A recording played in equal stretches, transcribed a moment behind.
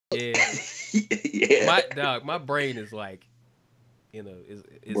Yeah. My brain is like,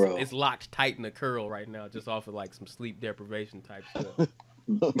 Bro. it's locked tight in a curl right now, just off of like some sleep deprivation type stuff.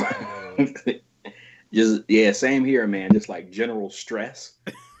 Just yeah, same here, man. Just like general stress.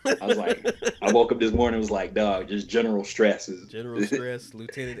 I was like, I woke up this morning and was like, dog, just general stress is General stress,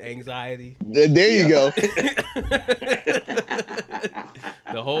 lieutenant anxiety. There you go.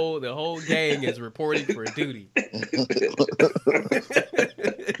 The whole gang is reporting for duty.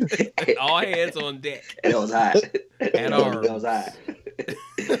 All hands on deck. It was hot. At ARBY'S. It was hot.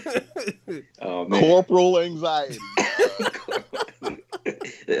 Oh man. Corporal anxiety.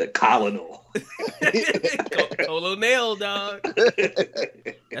 Colonel. Colonel, dog.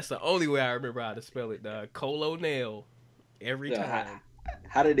 That's the only way I remember how to spell it, dog. Colonel. Every time.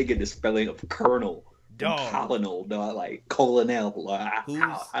 How did they get the spelling of colonel? Dog. Colonel, dog, like colonel.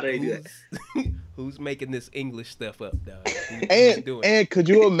 How did they do that? Who's making this English stuff up, dog? And could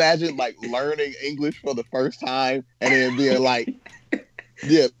you imagine like learning English for the first time and then being like,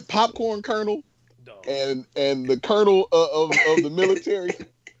 yeah, popcorn kernel and the kernel of the military,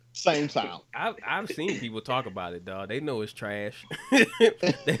 same sound. I've seen people talk about it, dog. They know it's trash.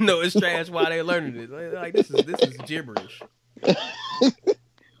 They know it's trash while they're learning it. Like this is gibberish.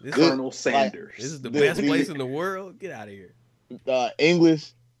 Colonel Sanders. This is the best place in the world. Get out of here.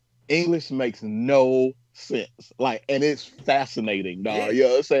 English makes no sense. Like, and it's fascinating, dog. Yeah. You know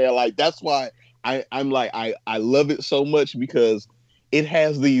what I'm saying? Like, that's why I'm like, I love it so much because it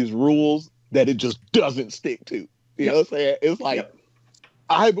has these rules that it just doesn't stick to. You know what I'm saying? It's like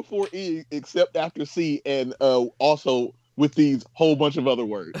I before E except after C, and also with these whole bunch of other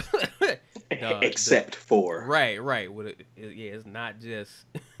words. Except for right. It's not just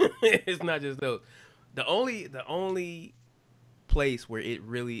it's not just those. The only place where it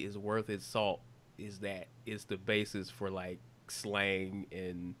really is worth its salt is that it's the basis for like slang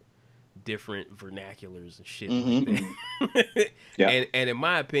and different vernaculars and shit like that. Yeah. And in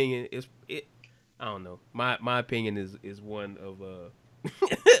my opinion, I don't know. My opinion is one of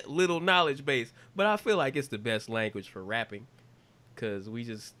little knowledge base, but I feel like it's the best language for rapping because we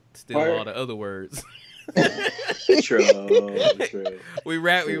just steal all the other words. True. We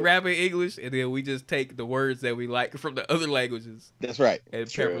rap in English, and then we just take the words that we like from the other languages. That's right.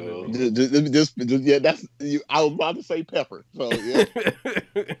 And pepper them. That's you. I was about to say pepper. So yeah,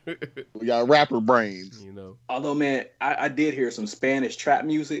 we got rapper brains. You know. Although, man, I did hear some Spanish trap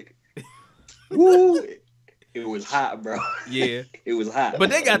music. Woo! It was hot, bro. Yeah, it was hot. But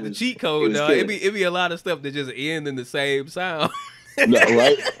they got the cheat code, dog. It be a lot of stuff that just end in the same sound. No,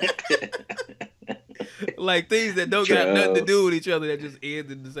 right? Like things that don't got nothing to do with each other that just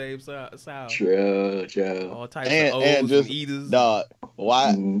end in the same sound. True. All types of O's and E's. Dog,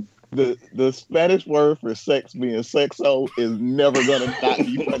 why? The Spanish word for sex being sexo is never gonna not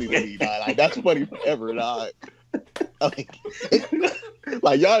be funny to me, dog. Like that's funny forever, dog. Like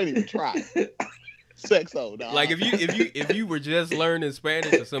y'all ain't even try. Sexo, dog. Like if you were just learning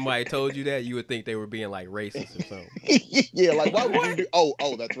Spanish and somebody told you that, you would think they were being like racist or something. Yeah, like why would you do?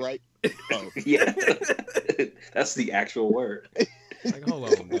 Oh, that's right. Oh. Yeah, that's the actual word. Like, hold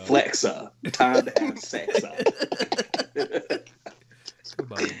on, dog. Flexa, time to have sex.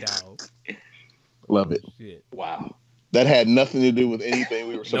 Come on, dog. Love it. Shit. Wow. That had nothing to do with anything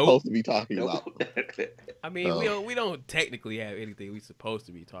we were supposed to be talking about. I mean, we don't technically have anything we're supposed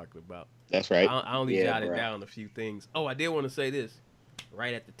to be talking about. That's right. I only jotted down a few things. Oh, I did want to say this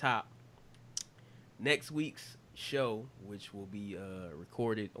right at the top. Next week's show, which will be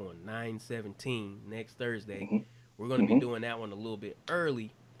recorded on 9/17 next Thursday, we're going to be doing that one a little bit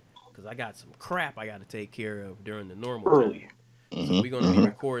early because I got some crap I got to take care of during the normal time. So we're going to be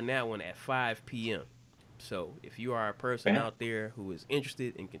recording that one at 5 p.m. So if you are a person out there who is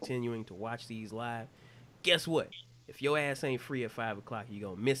interested in continuing to watch these live, guess what? If your ass ain't free at 5 o'clock, you're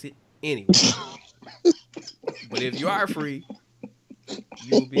going to miss it anyway. But if you are free,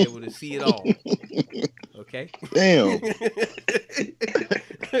 you will be able to see it all. Okay? Damn.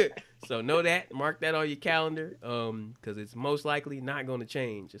 So know that. Mark that on your calendar because it's most likely not going to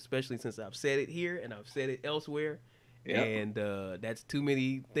change, especially since I've said it here and I've said it elsewhere. Yep. And that's too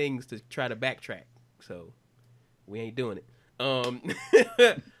many things to try to backtrack. So we ain't doing it.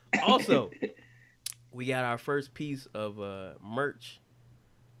 Also, we got our first piece of merch.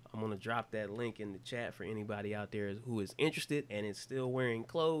 I'm going to drop that link in the chat for anybody out there who is interested and is still wearing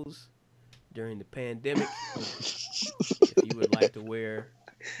clothes during the pandemic. If you would like to wear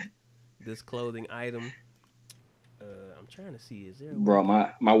this clothing item, I'm trying to see, is there bro,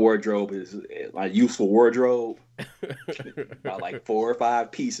 my wardrobe is my useful wardrobe. About like 4 or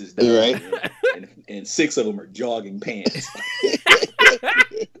 5 pieces, done, right? And 6 of them are jogging pants.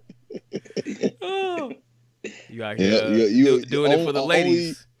 You out Yeah, here doing it for the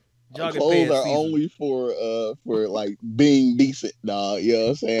ladies. Jogging clothes pants are season. only for like being decent, dog. You know what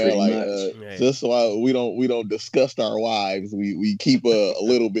I'm saying? Pretty Like much. Right. just so we don't disgust our wives. We keep a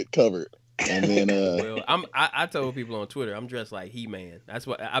little bit covered. And then Well, I told people on Twitter I'm dressed like He-Man. That's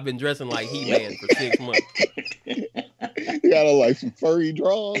what I've been dressing like He-Man for 6 months. you got like some furry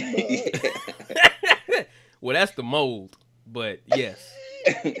drawers. Well, that's the mold, but yes,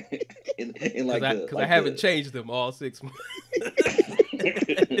 because I haven't changed them all 6 months.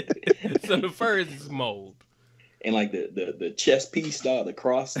 So the fur is mold. And like the chest piece, dog, the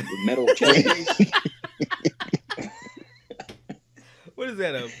cross, the metal chest piece. What is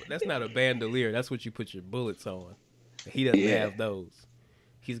that? That's not a bandolier. That's what you put your bullets on. He doesn't have those.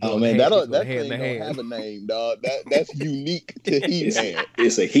 He's going man, hand, that hand thing to hand. don't have a name, dog. That's unique to He-Man.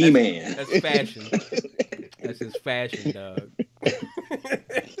 It's a He-Man. That's fashion. That's his fashion, dog.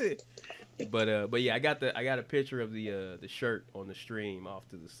 But yeah, I got a picture of the shirt on the stream off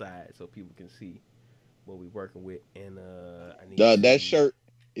to the side so people can see what we're working with. And I need that shirt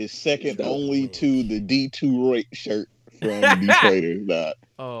is second only to the D2 Rate shirt from Detroiters, dog.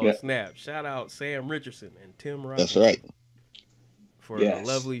 Oh, snap. Shout out Sam Richardson and Tim Roberts. That's right. For a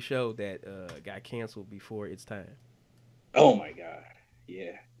lovely show that got canceled before its time. Oh my God.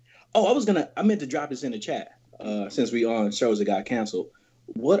 Yeah. Oh, I meant to drop this in the chat. Since we on shows that got canceled.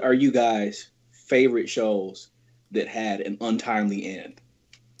 What are you guys' favorite shows that had an untimely end?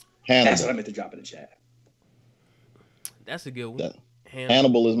 Hannibal. That's what I meant to drop in the chat. That's a good one.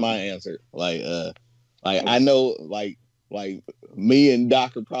 Hannibal is my answer. I know like me and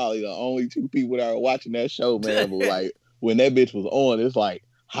Doc are probably the only two people that are watching that show, man. But like when that bitch was on, it's like,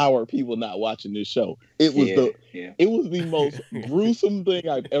 how are people not watching this show? It was it was the most gruesome thing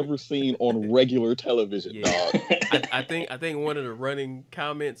I've ever seen on regular television, dog. I think one of the running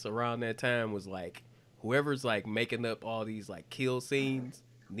comments around that time was like, whoever's like making up all these like kill scenes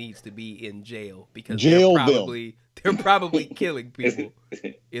needs to be in jail because they're probably killing people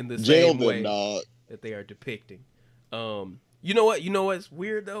in the same way that they are depicting. You know what's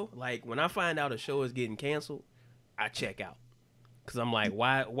weird though? Like when I find out a show is getting canceled, I check out. Cause I'm like,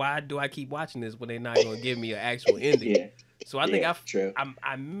 why do I keep watching this when they're not gonna give me an actual ending? Yeah. So I think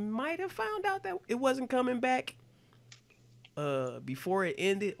I might have found out that it wasn't coming back before it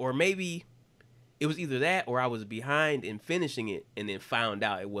ended, or maybe it was either that or I was behind in finishing it and then found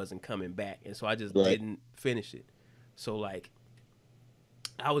out it wasn't coming back, and so I just didn't finish it. So like,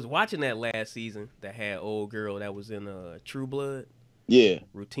 I was watching that last season that had old girl that was in True Blood. Yeah.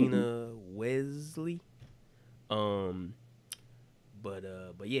 Rutina Wesley. But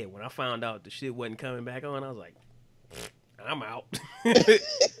yeah, when I found out the shit wasn't coming back on, I was like, I'm out.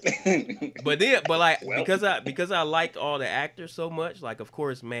 because I liked all the actors so much, like of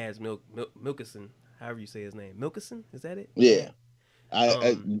course Mads Mikkelsen, however you say his name, Mikkelsen, is that it? Yeah.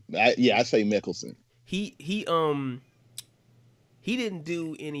 I say Mikkelsen. He didn't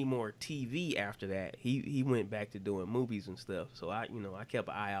do any more TV after that. He went back to doing movies and stuff. So I kept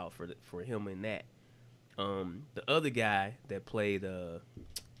an eye out for him in that. The other guy that played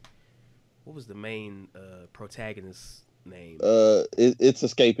what was the main protagonist's name? It's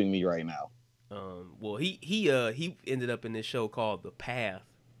escaping me right now. Well, he ended up in this show called The Path,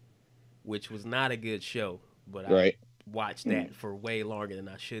 which was not a good show, but I watched that for way longer than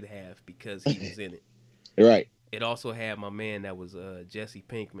I should have because he was in it. Right. It also had my man that was Jesse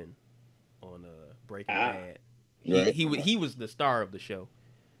Pinkman on Breaking Bad. He was the star of the show.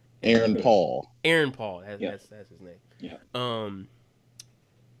 Aaron Paul. That's his name. Yeah.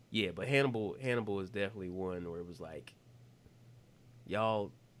 Yeah, but Hannibal is definitely one where it was like,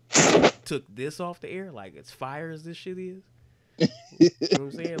 y'all took this off the air, like as fire as this shit is. You know what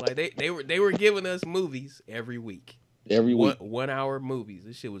I'm saying? Like they were giving us movies every week. Every week. 1 hour movies.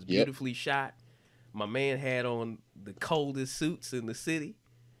 This shit was beautifully shot. My man had on the coldest suits in the city.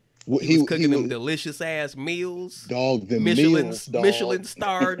 He was cooking them delicious ass meals. Dog, the Michelin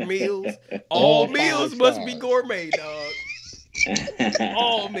starred meals. All meals must be gourmet, dog.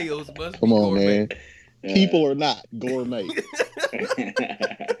 All meals must be gourmet. Man. People are not gourmet.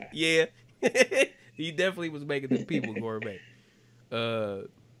 Yeah. He definitely was making the people gourmet. But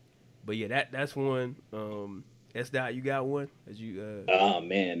yeah, that's one. S-Dot, you got one? Oh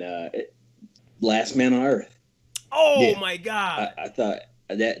man, Last Man on Earth. Oh my God. I thought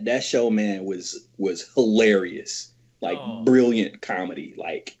that show, man, was hilarious. Like brilliant comedy.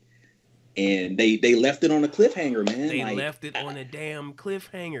 Like, and they left it on a cliffhanger, man. They left it on a damn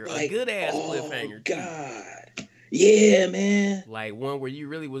cliffhanger. Like, a good ass cliffhanger. God. Yeah, man. Like one where you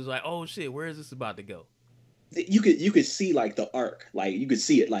really was like, oh shit, where is this about to go? You could see like the arc. Like you could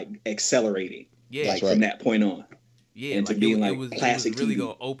see it like accelerating. Yeah, like from that point on. Yeah, and like to being like it was classic really TV.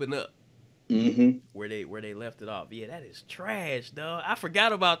 gonna open up Mm-hmm. where they left it off. Yeah, that is trash, dog. I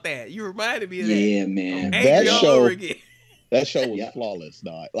forgot about that. You reminded me of Yeah, that. man. I'm angry all over again. That show was Yep. flawless,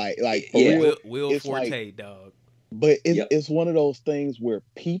 dog. Like for Yeah. real. Will it's Forte, like, dog. but Yep. it's one of those things where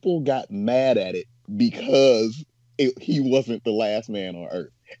people got mad at it because he wasn't the last man on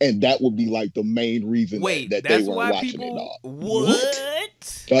Earth, and that would be like the main reason that they that's weren't why watching people it, dog.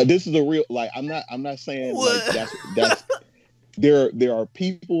 what? This is a real, like, I'm not saying What? like that's there are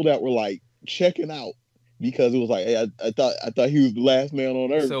people that were like checking out because it was like, hey, I thought he was the last man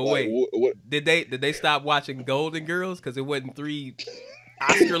on Earth. So like, wait, what? did they stop watching Golden Girls because it wasn't 3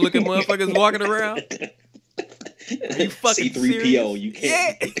 Oscar looking motherfuckers walking around? Are you fucking C3PO? serious? You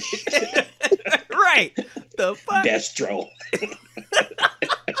can't. Yeah. Right. The fuck. Destro.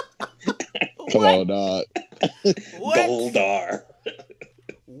 Come on, dog. What? Goldar.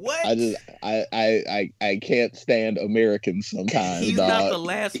 What? I can't stand Americans sometimes, He's dog. not the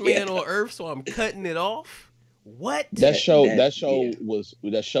last man on Earth, so I'm cutting it off. What? That show yeah.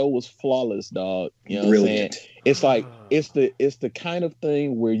 was flawless, dog. You know Brilliant. what I'm saying? It's like it's the kind of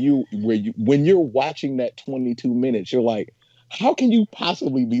thing where you when you're watching that 22 minutes, you're like, how can you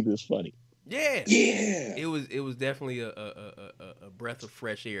possibly be this funny? Yeah. Yeah. It was definitely a breath of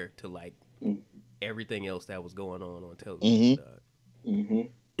fresh air to like everything else that was going on television.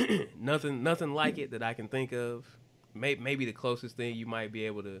 Nothing like it that I can think of. Maybe the closest thing you might be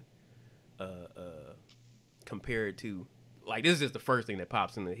able to compare it to, like, this is just the first thing that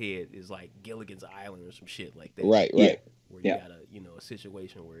pops in the head, is like Gilligan's Island or some shit like that. Right. Where you got a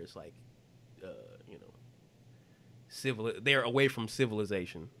situation where it's like, they're away from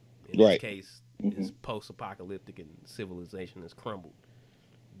civilization. In this case, it's post-apocalyptic and civilization has crumbled.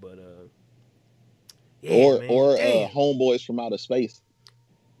 But Homeboys from Outer Space.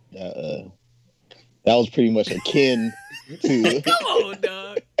 That was pretty much akin to. Come on,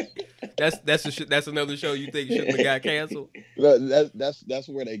 dog. That's another show you think shouldn't have got canceled. That's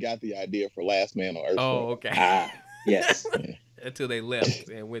where they got the idea for Last Man on Earth. Oh, okay. Yes. Until they left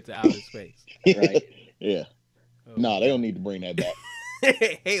and went to outer space. Right. Yeah. Oh, no, they don't need to bring that back.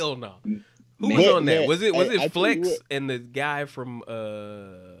 Hell no. Who was on that? Was it Flex and the guy from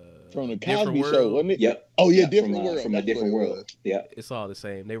the Cosby World? Show, wasn't it? Yep. Oh yeah, Different World. From a Different World. Yeah. It's all the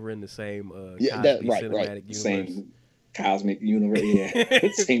same. They were in the same Cosby cinematic universe. Same cosmic universe. Yeah.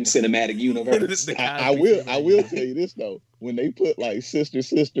 Same cinematic universe. I will tell you this though. When they put like Sister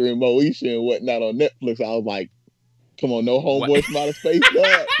and Moesha and whatnot on Netflix, I was like, come on, no homeboys from outer space,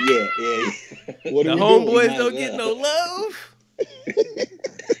 dog. Yeah. What the homeboys don't get no love.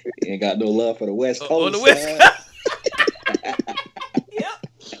 Ain't got no love for the West Coast. On the West Coast.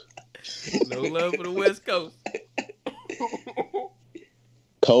 Yep. No love for the West Coast.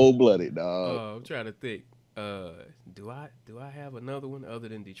 Cold-blooded, dog. I'm trying to think. Do I have another one other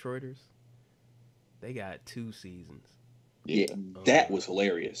than Detroiters? They got 2 seasons. Yeah, that was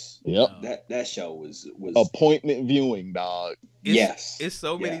hilarious. Yep. That show was appointment viewing, dog. It's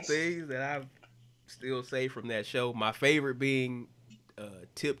so many things that I still say from that show. My favorite being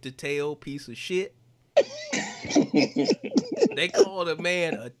tip to tail piece of shit. They called a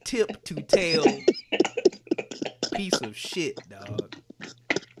man a tip to tail piece of shit, dog.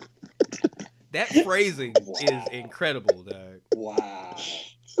 That phrasing is incredible, dog. Wow.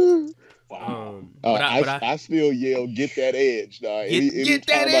 I still yell, "Get that edge, dog!" Get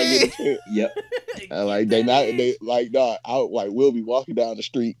that edge. Yep. Dog. We'll be walking down the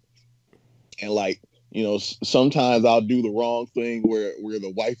street, and sometimes I'll do the wrong thing where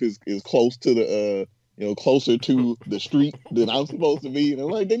the wife is close to the closer to the street than I'm supposed to be, and I'm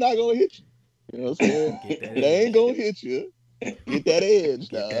like, they're not gonna hit you. You know what I'm saying? They ain't gonna hit you. Get that edge,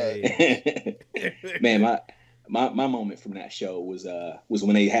 dog. Man, my moment from that show was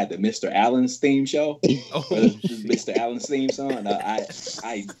when they had the Mr. Allen's theme show. Mr. Allen's theme song. I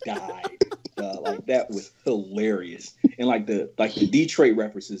died. Like, that was hilarious. And like the Detroit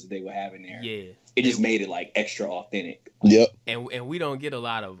references that they were having there. Yeah. It just made it like extra authentic. Yep. And we don't get a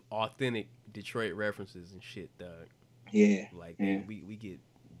lot of authentic Detroit references and shit, dog. Yeah. Like we get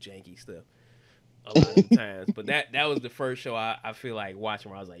janky stuff a lot of times. But that was the first show I feel like watching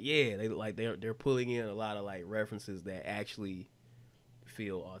where I was like, yeah, they're pulling in a lot of like references that actually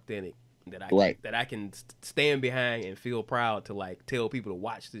feel authentic, that I can stand behind and feel proud to like tell people to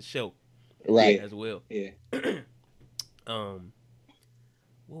watch this show. Right. As well. Yeah.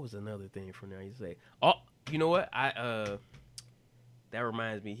 What was another thing from there you say? Oh, you know what? That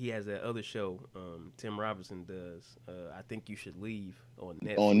reminds me, he has that other show Tim Robinson does. I Think You Should Leave on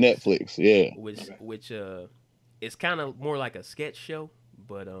Netflix. On Netflix, yeah. Which it's kind of more like a sketch show,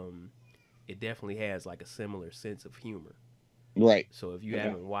 but it definitely has like a similar sense of humor. Right. So if you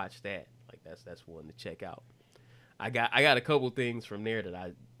haven't watched that, like that's one to check out. I got a couple things from there that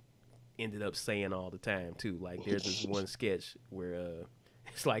I ended up saying all the time too. Like there's this one sketch where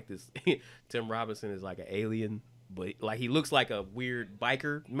it's like this Tim Robinson is like an alien, but like he looks like a weird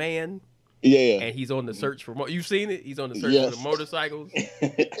biker man. Yeah. And he's on the search for you've seen it? He's on the search for the motorcycles.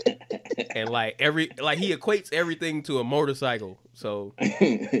 And like he equates everything to a motorcycle. So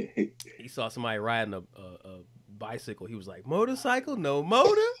he saw somebody riding a bicycle. He was like, "Motorcycle, no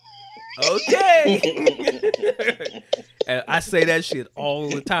motor." Okay. And I say that shit all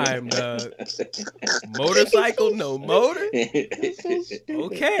the time, dog. Motorcycle, no motor.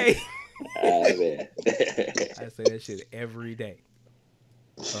 Okay. Man. I say that shit every day.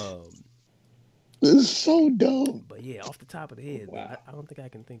 This is so dumb. But yeah, off the top of the head, wow. I don't think I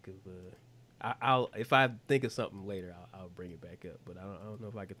can think of. I'll if I think of something later, I'll bring it back up. But I don't know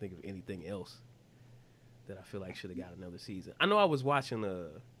if I can think of anything else that I feel like should have got another season. I know I was watching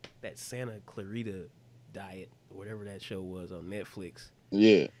that Santa Clarita Diet, whatever that show was on Netflix.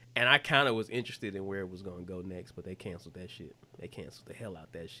 Yeah. And I kind of was interested in where it was going to go next, but they canceled that shit. They canceled the hell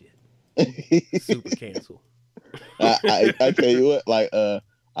out that shit. Super cancel. I tell you what, like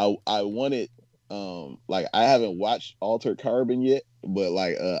I wanted like I haven't watched Altered Carbon yet, but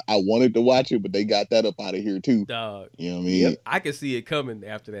like I wanted to watch it, but they got that up out of here too. Dog. You know what I mean? Yep. I could see it coming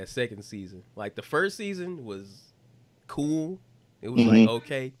after that second season. Like the first season was cool. It was like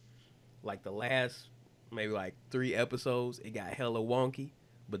okay. Like the last maybe like 3 episodes, it got hella wonky.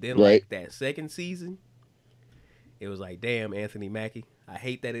 But then like that second season, it was like, damn, Anthony Mackie, I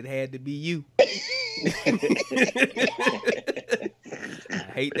hate that it had to be you. I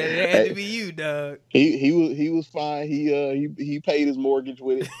hate that it had to be you, dog. He was fine. He paid his mortgage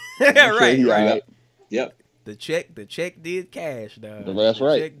with it. Right. Yep. The check did cash, dog. That's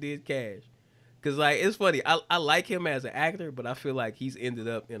right. The check did cash. Cause like it's funny. I like him as an actor, but I feel like he's ended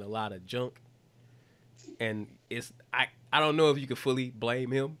up in a lot of junk. And I don't know if you can fully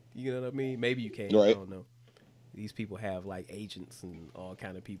blame him. You know what I mean? Maybe you can. Right. I don't know. These people have like agents and all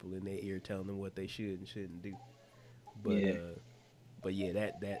kind of people in their ear telling them what they should and shouldn't do. But yeah,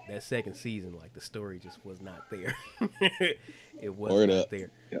 that second season, like the story just was not there. It was not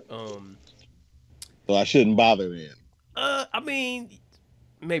there. Yep. So I shouldn't bother then. I mean,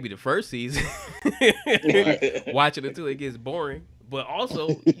 maybe the first season. Watch it until it gets boring. But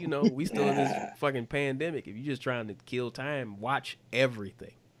also, you know, we still in this fucking pandemic. If you're just trying to kill time, watch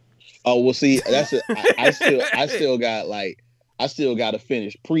everything. Oh well, see, that's it. I still got to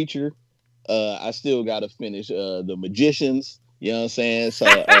finish Preacher. I still got to finish The Magicians. You know what I'm saying?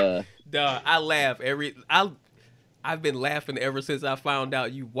 So, dog, I laugh I've been laughing ever since I found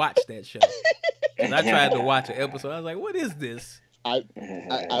out you watched that show. And I tried to watch an episode. I was like, "What is this?" I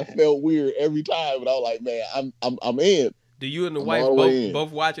felt weird every time, but I was like, "Man, I'm in." Do you and the wife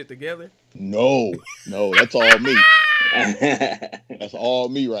both watch it together? No, that's all me. That's all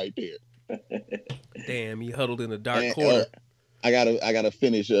me right there. Damn, he huddled in a dark corner. I gotta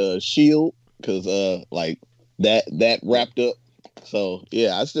finish Shield because like that wrapped up. So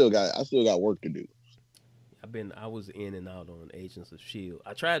yeah, I still got work to do. I was in and out on Agents of Shield.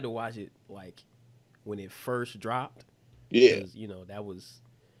 I tried to watch it like when it first dropped. Yeah, because you know that was.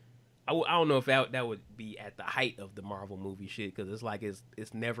 I don't know if that would be at the height of the Marvel movie shit because it's like it's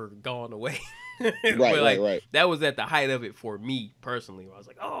never gone away. Right. That was at the height of it for me personally. Where I was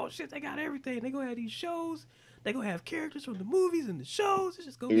like, oh shit, they got everything. They gonna have these shows. They gonna have characters from the movies and the shows. It's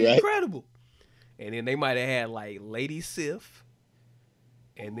just gonna be incredible. And then they might have had like Lady Sif.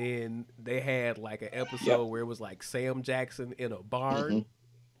 And then they had like an episode where it was like Sam Jackson in a barn.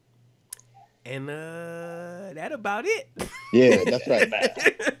 And that about it. Yeah, that's right.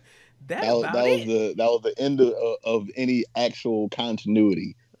 That was the end of any actual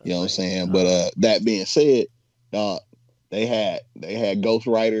continuity. You know what I'm saying? But that being said, they had Ghost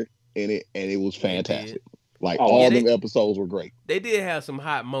Rider in it, and it was fantastic. Like all them episodes were great. They did have some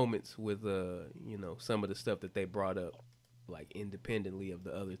hot moments with some of the stuff that they brought up, like independently of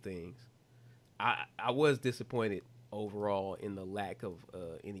the other things. I was disappointed overall in the lack of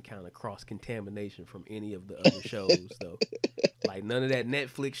any kind of cross contamination from any of the other shows though. Like none of that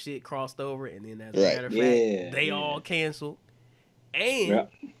Netflix shit crossed over, and then as a matter of fact, they all canceled. And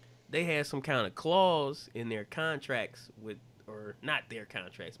they had some kind of clause in their contracts or not their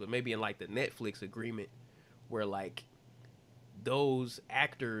contracts, but maybe in like the Netflix agreement where like those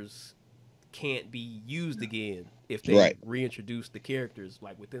actors can't be used again if they reintroduce the characters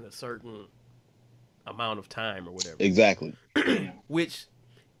like within a certain amount of time or whatever. Exactly. Which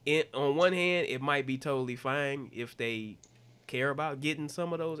on one hand, it might be totally fine if they care about getting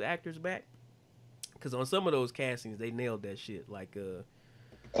some of those actors back. Because on some of those castings, they nailed that shit. Like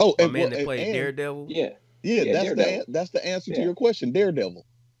Oh, my and man that played Daredevil. Yeah. yeah, Yeah, Daredevil. that's the answer to Yeah. your question. Daredevil.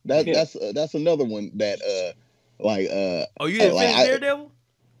 Yeah. That's another one that like Oh, you didn't finish Daredevil?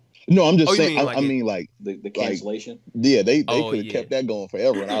 no, I'm just Oh, you saying. mean like I mean like The cancellation. yeah, they Oh, could have yeah. kept that going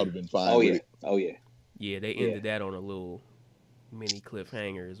forever, and I would have been fine Oh with yeah. it. Oh yeah. Yeah, they ended that on a little mini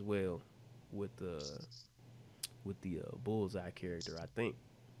cliffhanger as well with the Bullseye character, I think.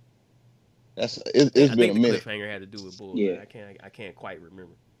 It's I been a think the minute. cliffhanger had to do with Bullseye. Yeah. I can't quite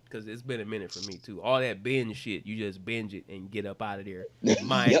remember because it's been a minute for me too. All that binge shit, you just binge it and get up out of there.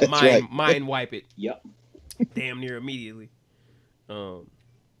 Mind wipe it. Yep. Damn near immediately.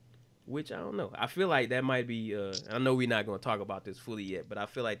 Which I don't know. I feel like that might be. I know we're not going to talk about this fully yet, but I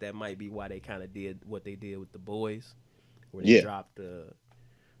feel like that might be why they kind of did what they did with The Boys, where they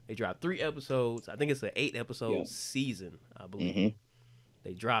dropped 3 episodes. I think it's an 8-episode season, I believe. Mm-hmm.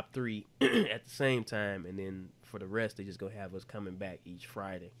 They dropped 3 at the same time, and then for the rest, they just gonna have us coming back each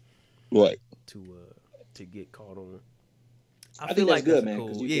Friday, right? To get caught on. I feel like that's good, man.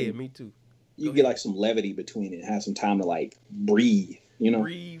 Cool. Yeah, me too. You get like some levity between it, have some time to like breathe, and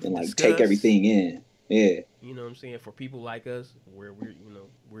like discuss. take everything in. Yeah. You know what I'm saying? For people like us, where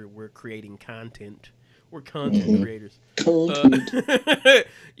we're creating content. We're content creators. Content.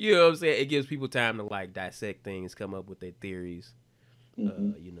 You know what I'm saying? It gives people time to like dissect things, come up with their theories. You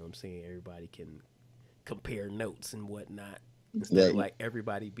know what I'm saying? Everybody can compare notes and whatnot. Instead of like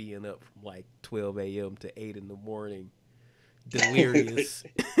everybody being up from like 12 a.m. to 8 in the morning, delirious,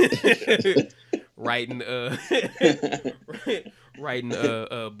 writing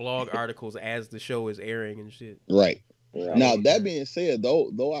blog articles as the show is airing and shit. Right. Now that being said,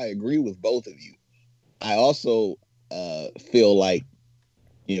 though I agree with both of you, I also feel like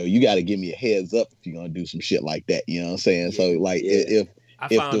you got to give me a heads up if you're gonna do some shit like that. You know what I'm saying? So like if I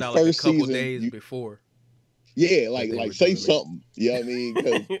found out like a couple days before. Yeah, like say something. You know what I mean?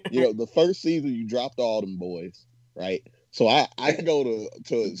 Because the first season you dropped all them boys, right? So I go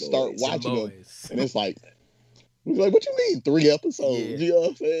to start watching them, and it's like what you mean 3 episodes? Yeah. You know what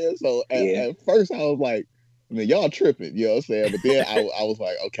I'm saying? So at first I was like, I mean, y'all tripping. You know what I'm saying? But then I was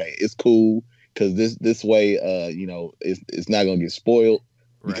like, okay, it's cool because this way, it's not gonna get spoiled.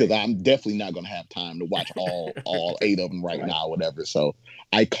 Because I'm definitely not gonna have time to watch all 8 of them right now, or whatever. So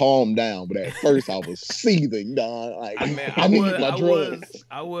I calmed down, but at first I was seething, dog. Like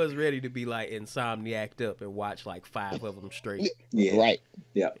I was ready to be like insomniac up and watch like 5 of them straight. Yeah, right.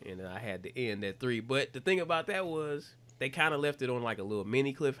 Yeah, and then I had to end at 3. But the thing about that was they kind of left it on like a little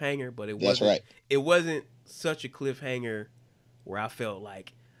mini cliffhanger, but it wasn't such a cliffhanger where I felt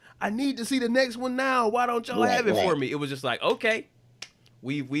like I need to see the next one now. Why don't y'all have it for me? It was just like, okay.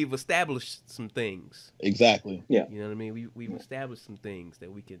 We've established some things. Exactly. Yeah. You know what I mean? We've established some things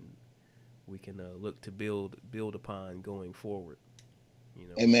that we can look to build upon going forward.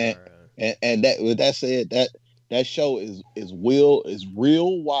 And man, and that with that said, that show is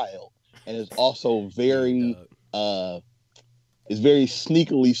real wild, and it's also very it's very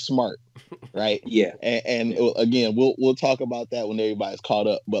sneakily smart, right? Yeah. And again, we'll talk about that when everybody's caught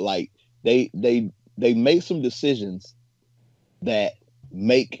up. But like they make some decisions that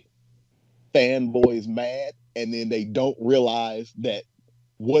make fanboys mad, and then they don't realize that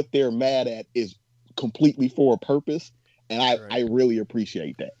what they're mad at is completely for a purpose, and I really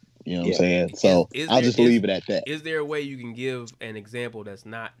appreciate that. You know what I'm saying? So I'll just leave it at that. Is there a way you can give an example that's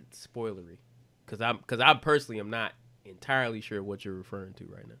not spoilery? Because I personally am not entirely sure what you're referring to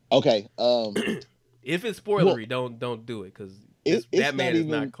right now. Okay. If it's spoilery, don't do it because that man is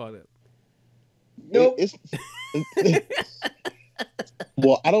not caught up. Nope.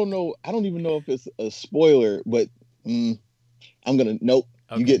 Well, I don't know. I don't even know if it's a spoiler, but I'm gonna nope.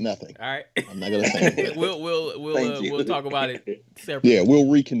 Okay. You get nothing. All right. I'm not gonna say anything. We'll talk about it separately. Yeah, we'll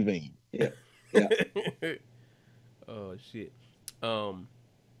reconvene. Yeah. Oh shit.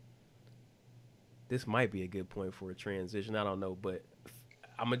 This might be a good point for a transition. I don't know, but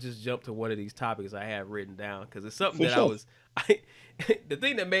I'm gonna just jump to one of these topics I have written down because it's something the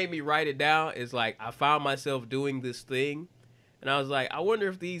thing that made me write it down is like I found myself doing this thing. And I was like, I wonder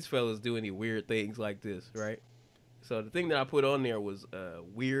if these fellas do any weird things like this, right? So the thing that I put on there was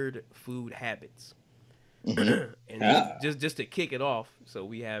weird food habits. And just to kick it off, so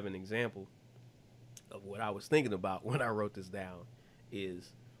we have an example of what I was thinking about when I wrote this down,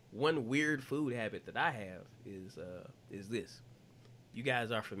 is one weird food habit that I have is this. You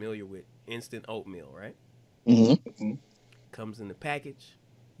guys are familiar with instant oatmeal, right? Mm-hmm. Comes in the package.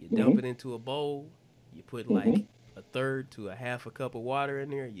 You dump it into a bowl. You put like a third to a half a cup of water in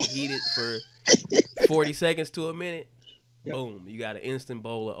there. You heat it for 40 seconds to a minute. Yep. Boom, you got an instant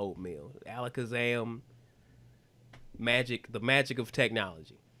bowl of oatmeal. Alakazam, magic, the magic of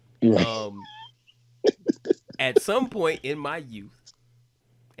technology. Right. At some point in my youth,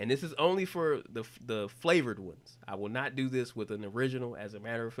 and this is only for the flavored ones. I will not do this with an original. As a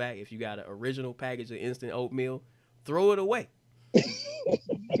matter of fact, if you got an original package of instant oatmeal, throw it away.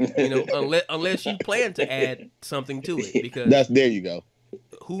 You know, unless you plan to add something to it, because There you go.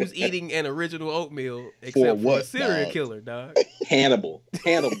 who's eating an original oatmeal For except for a what, serial dog? killer, dog? Hannibal,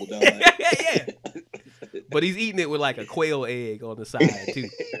 dog. Yeah. But he's eating it with like a quail egg on the side too,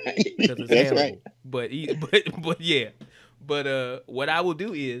 because it's That's Hannibal. right. But yeah. But what I will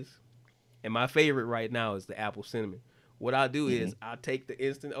do is, and my favorite right now is the apple cinnamon. What I'll do is I'll take the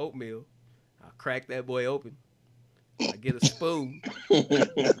instant oatmeal, I'll crack that boy open, I get a spoon,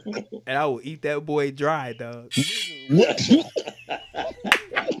 and I will eat that boy dry, dog.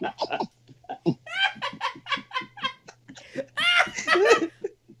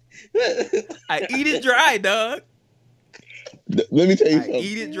 I eat it dry, dog. Let me tell you I something.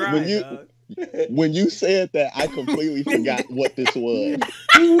 eat it dry, dog. When you said that, I completely forgot what this was.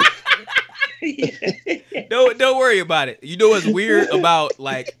 Don't worry about it. You know what's weird about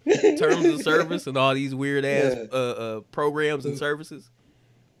like terms of service and all these weird ass programs and services?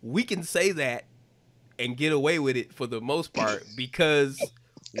 We can say that and get away with it for the most part because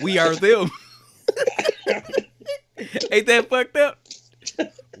we are them. Ain't that fucked up?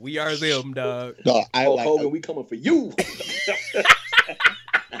 We are them, dog. No, Hogan, we coming for you.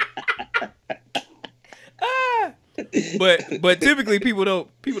 But typically people don't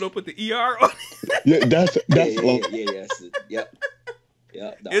put the ER on. Yeah, that's Yep.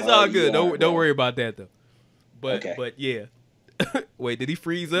 It's all good. Don't worry about that though. But Okay. but yeah. Wait, did he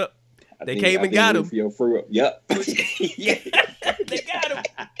freeze up? They came and got him. Yep. Yeah. They got him.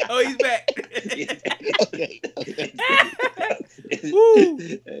 Oh, he's back. okay. Woo.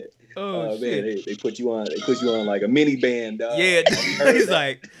 Oh shit. man, they put you on. They put you on like a mini band, dog. Yeah, he's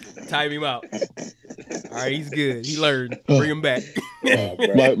like, time him out. All right, he's good. He learned. Bring him back.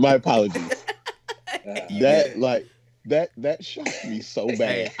 Bro. My apologies. Yeah. That shocked me so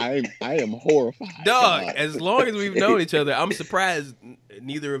bad. I am horrified. Dog, as long as we've known each other, I'm surprised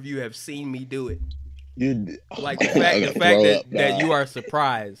neither of you have seen me do it. Like the fact that you are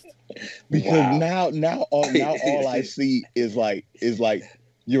surprised. Because now all I see is like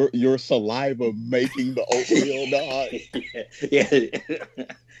your saliva making the oatmeal, dog.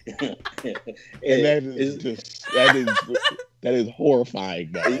 And that is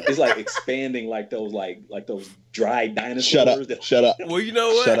horrifying, dog. It's like expanding like those dried dinosaurs. Shut up. Well, you know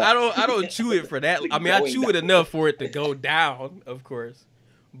what? I don't chew it for that. I mean, I chew it enough for it to go down, of course.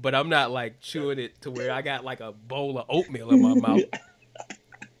 But I'm not like chewing it to where I got like a bowl of oatmeal in my mouth.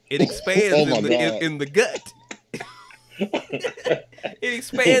 It expands in the gut. It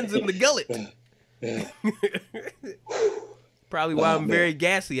expands in the gullet. Probably why I'm very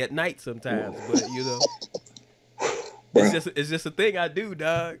gassy at night sometimes, but you know, it's just a thing I do,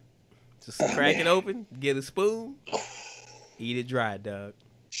 dog. Just crack it open, get a spoon, eat it dry, dog.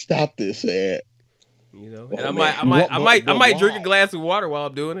 Stop this, Ed. You know, and I might drink a glass of water while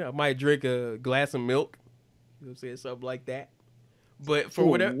I'm doing it. I might drink a glass of milk. You know what I'm saying? Something like that. But for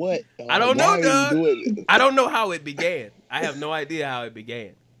whatever, what? I don't know, dog. I don't know how it began. I have no idea how it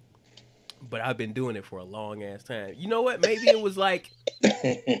began. But I've been doing it for a long ass time. You know what? Maybe it was like,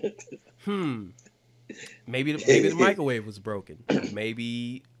 maybe the microwave was broken.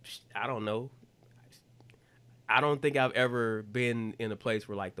 Maybe, I don't know. I don't think I've ever been in a place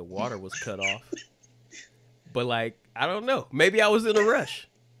where like the water was cut off. But like, I don't know. Maybe I was in a rush.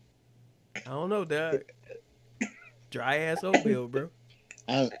 I don't know, dog. Dry ass oatmeal, bro.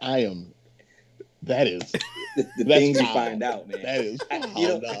 I am. That is the that's things you wild. find out, man. That is wild, You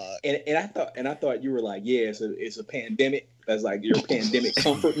know, dog. and I thought you were like, yeah, it's a pandemic. That's like your pandemic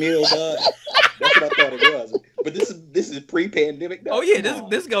comfort meal, dog. That's what I thought it was. But this is pre-pandemic, dog. Oh yeah,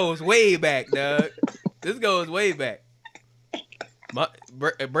 this goes way back, dog. This goes way back.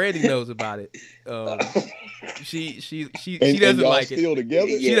 Brandy knows about it. She doesn't y'all like still it. together?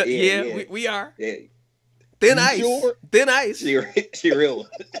 Yeah. We are. Yeah. Thin You ice. sure? Thin ice. She real.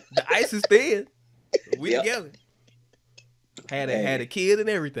 The ice is thin. We Yep. together. Had a kid and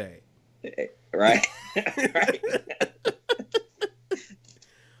everything. Right. Right.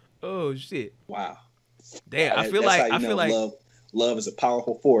 Oh shit. Wow. Damn, I feel That's like how you know love is a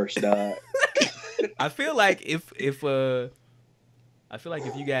powerful force, dog. I feel like if you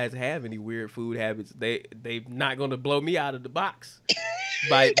guys have any weird food habits, they not gonna blow me out of the box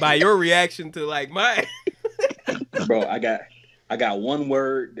by your reaction to like mine. Bro, I got one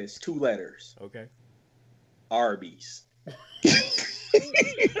word that's 2 letters. Okay. Arby's.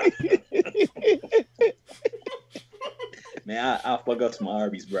 Man, I'll fuck up some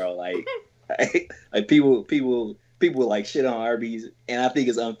Arby's, bro. Like people like shit on Arby's, and I think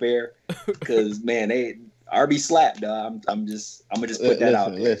it's unfair because man, Arby's slap, dog. I'm gonna just put that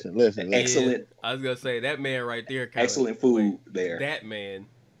out there. Listen. Excellent. Yeah, I was gonna say that man right there. Excellent food there. That man,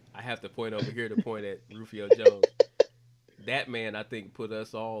 I have to point over here to point at Rufio Jones. That man, I think, put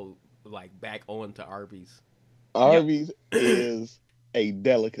us all like back onto Arby's. Arby's is a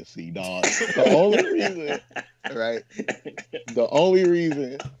delicacy, dog. The only reason, right? The only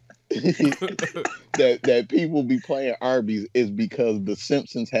reason that people be playing Arby's is because The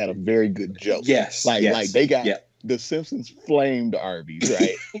Simpsons had a very good joke. Yes, like they got The Simpsons flamed Arby's,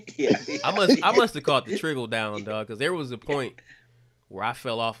 right? Yeah. I must have caught the trickle down, dog, because there was a point where I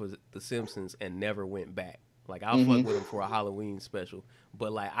fell off of The Simpsons and never went back. Like I'll fuck with them for a Halloween special,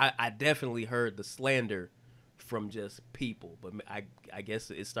 but like I definitely heard the slander from just people, but I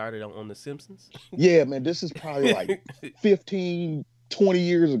guess it started on The Simpsons. Yeah, man, this is probably like 15, 20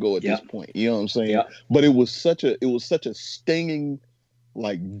 years ago at this point. You know what I'm saying? Yep. But it was such a stinging,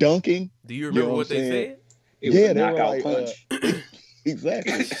 like dunking. Do you remember what they said? It was a knockout punch.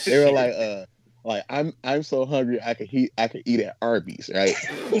 Exactly. They were like I'm so hungry I could eat at Arby's, right?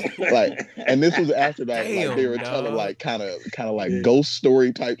 Like, and this was after that. Damn, like they were telling like kind of like ghost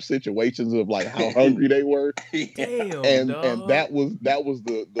story type situations of like how hungry they were. Damn, and dog. that was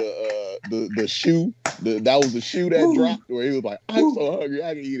the shoe. That was the shoe that dropped where he was like, I'm so hungry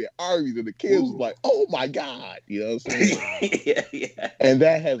I can eat at Arby's, and the kids was like, oh my God, you know what I'm saying? Yeah. And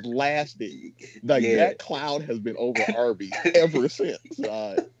that has lasted. Like that cloud has been over Arby's ever since.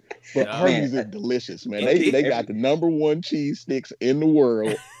 But Arby's is delicious, man. They got the #1 cheese sticks in the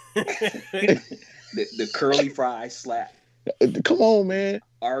world. the curly fry slap. Come on, man.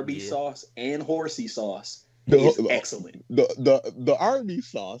 Arby's sauce and horsey sauce is excellent. The Arby's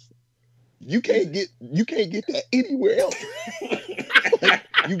sauce, you can't get that anywhere else. Like,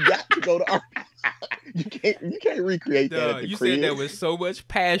 you got to go to Arby's. You can't recreate that. At the you crib. said that with so much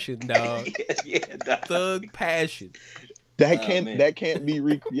passion, dog. Dog. Thug passion. That can't be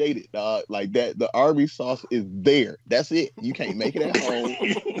recreated, dog. Like that, the Arby's sauce is there. That's it. You can't make it at home.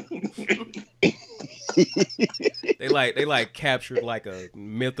 They like captured like a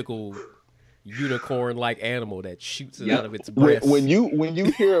mythical unicorn like animal that shoots it out of its breast. When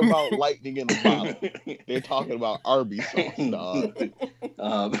you hear about lightning in the bottle, they're talking about Arby's sauce, dog.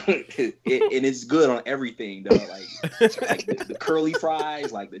 And it's good on everything, dog. Like the curly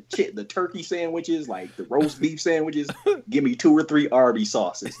fries, like the turkey sandwiches, like the roast beef sandwiches. Give me 2 or 3 Arby's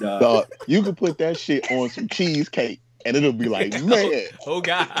sauces, dog. You can put that shit on some cheesecake. And it'll be like, man. Oh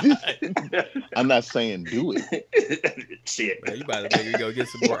God. I'm not saying do it. Shit. Man, you better maybe go get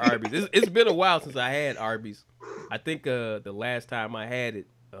some more Arby's. It's been a while since I had Arby's. I think the last time I had it,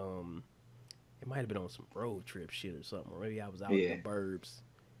 it might have been on some road trip shit or something. Or maybe I was out in the burbs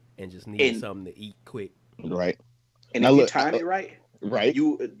and just needed something to eat quick. Right. And if you time it right,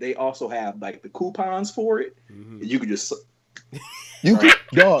 they also have like the coupons for it. Mm-hmm. You can just you can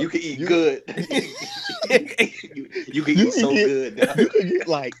eat good. you can eat so good. Dog.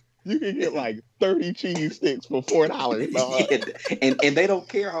 You can get like 30 cheese sticks for $4, dog. Yeah, and they don't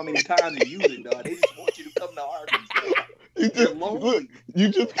care how many times you use it, dog. They just want you to come to Arby's. You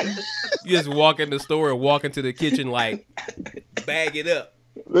just walk in the store and walk into the kitchen like bag it up.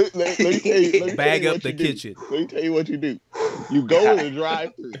 Let me tell you, bag up the kitchen. Let me tell you what you do. You go in the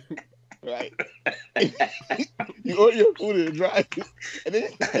drive-thru, right? You order your food in the drive-thru,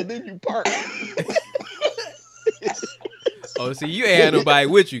 and then you park. Oh, see, you ain't had nobody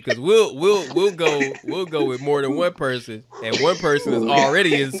with you because we'll go with more than one person, and one person is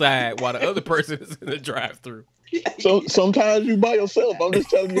already inside while the other person is in the drive-thru. So sometimes you by yourself. I'm just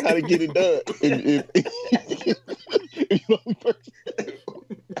telling you how to get it done.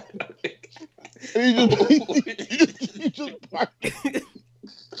 You just park.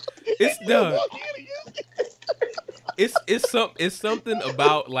 It's done. It's something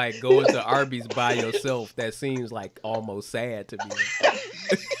about like going to Arby's by yourself that seems like almost sad to me.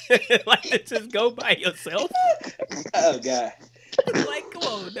 Like to just go by yourself. Oh God. Like, come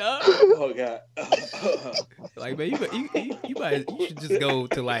on, dog. Oh God. Like, man, you should just go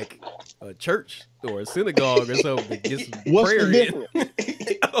to like a church or a synagogue or something to get some prayer in.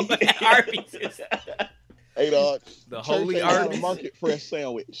 Arby's is hey, dog. The holy Arby's market fresh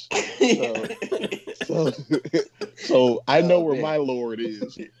sandwich. So I know where my Lord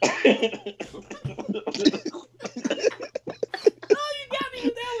is.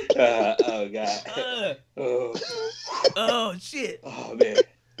 Oh God. Oh shit. Oh man.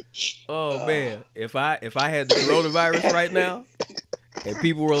 Oh man, if I had the coronavirus right now and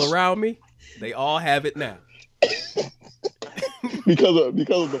people were around me, they all have it now. because of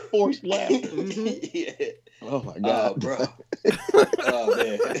the forced laughter. Mm-hmm. Yeah. Oh my god, bro. Oh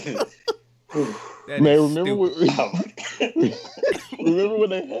man. Man, remember when, Oh, remember when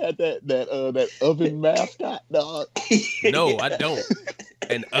they had that oven mascot, dog? No, I don't.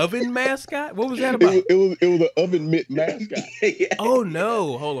 An oven mascot? What was that about? It was an oven mitt mascot. Yeah. Oh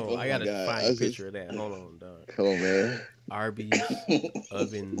no! Hold on, Oh, I gotta God. find a picture of that. Hold on, dog. Come on, man. Arby's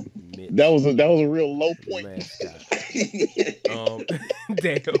oven mitt That was a real low point. mascot.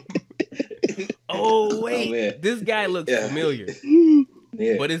 Damn. Oh wait, man. this guy looks Yeah. familiar,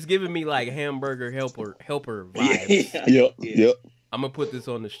 Yeah. but it's giving me like hamburger helper vibes. Yeah. Yep. I'm gonna put this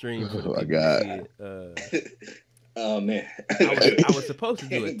on the stream for the Oh, my people God. to see it. Oh man. I was supposed to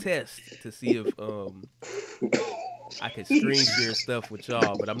do a test to see if I could screen share stuff with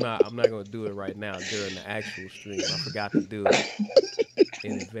y'all, but I'm not gonna do it right now during the actual stream. I forgot to do it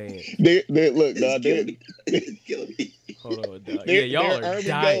in advance. They look, dog. It's killing me. Hold on, dog. There- Yeah, y'all there are we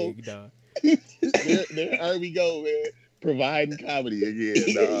dying, dog. there we go, man. Providing comedy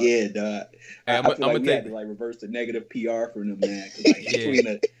again, dog. Yeah, dog. Hey, I feel like we had to like reverse the negative PR from them, man. 'Cause, like,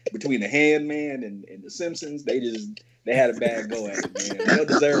 Yeah. between the Handman and the Simpsons, they had a bad go at it, man. They don't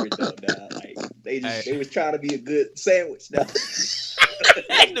deserve it though, dog. Like they was trying to be a good sandwich, dog.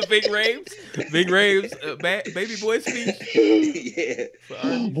 The Big Raves, baby boy speech. Yeah. For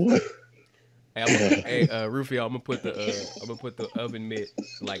Oh Arby's. boy. Hey, Rufio, I'm gonna put the oven mitt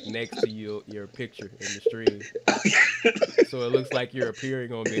like next to your picture in the stream, so it looks like you're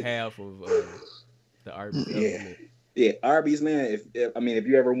appearing on behalf of the Arby's oven mitt. Yeah, Arby's, man. If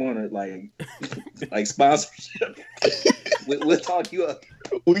you ever want to like sponsorship, we'll talk you up.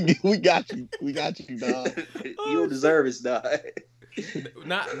 We got you, dog. You don't deserve it, dog.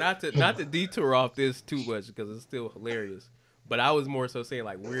 Not to detour off this too much because it's still hilarious. But I was more so saying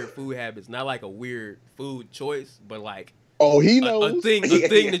like weird food habits, not like a weird food choice, but like Oh, he knows a thing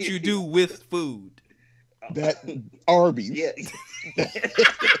that you do with food. that Arby's. Yeah.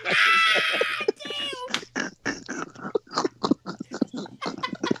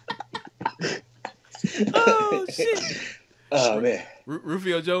 Oh shit! Oh man.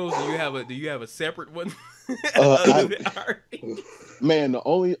 Rufio Jones, do you have a separate one? Man, the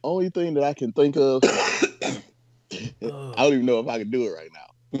only thing that I can think of, I don't even know if I can do it right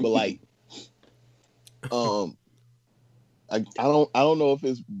now. But like, I don't know if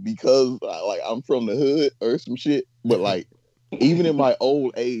it's because I'm from the hood or some shit. But like, even in my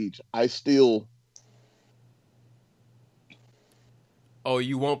old age, I still. Oh,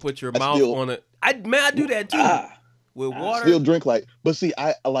 you won't put your mouth on it. I do that too with water. Still drink but see,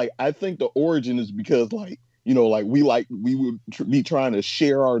 I think the origin is because like we would be trying to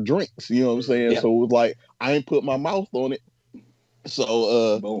share our drinks. You know what I'm saying? Yeah. So it was like I ain't put my mouth on it.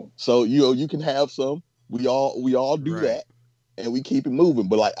 So Boom. so you can have some. We all do Right. that, and we keep it moving.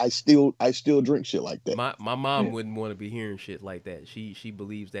 But like I still drink shit like that. My mom wouldn't want to be hearing shit like that. She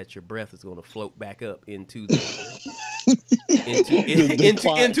believes that your breath is going to float back up into the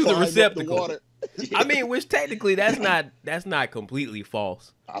into the receptacle. I mean, which technically that's not completely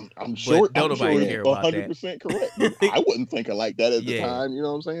false. I'm sure. Don't nobody care about that. 100% correct. I wasn't thinking like that at the Yeah. time. You know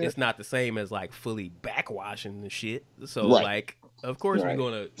what I'm saying? It's not the same as like fully backwashing the shit. So Right. like, of course Right. we're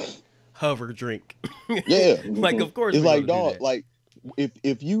gonna hover drink. Yeah. Like of course It's we're like, gonna do dog, that. like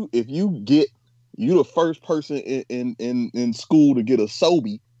if you get the first person in school to get a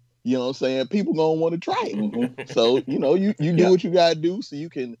SOBie, you know what I'm saying? People gonna want to try it. Mhm. So, you do what you gotta do so you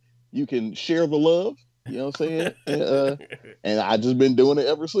can share the love. You know what I'm saying? And I just been doing it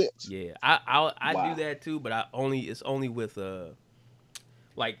ever since. Yeah, I Wow. do that too, but it's only with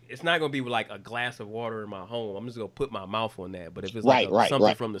like it's not gonna be with like a glass of water in my home. I'm just gonna put my mouth on that. But if it's like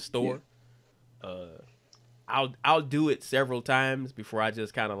something from the store, I'll do it several times before I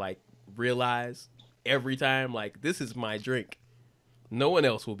just kind of like realize every time like this is my drink. No one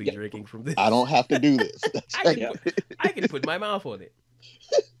else will be drinking from this. I don't have to do this. I can put my mouth on it.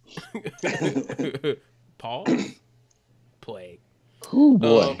 Pause. Play. Oh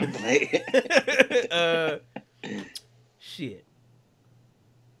boy. Shit.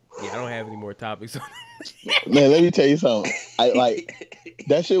 Yeah, I don't have any more topics. Man, let me tell you something.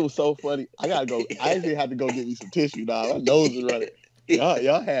 That shit was so funny. I actually had to go get me some tissue, dog. My nose is running.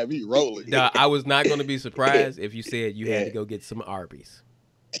 Y'all had me rolling. Nah, I was not gonna be surprised if you said you had to go get some Arby's.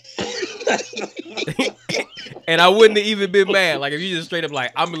 And I wouldn't have even been mad. Like if you just straight up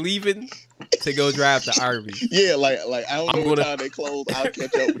like, I'm leaving to go drive to Arby's. Yeah, like I don't know what time they close. I'll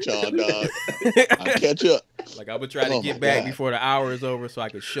catch up with y'all, dog. I'll catch up. Like I would try to Oh, get my back God. before the hour is over so I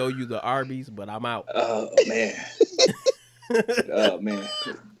could show you the Arby's, but I'm out. Oh man. Oh man.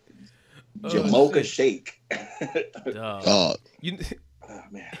 Oh, Jamocha shit. shake. Dog. You, Oh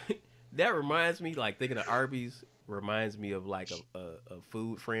man. that reminds me, like thinking of Arby's reminds me of like a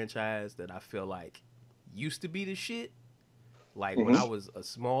food franchise that I feel like used to be the shit. Like when I was a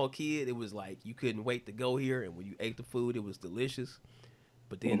small kid, it was like you couldn't wait to go here, and when you ate the food, it was delicious.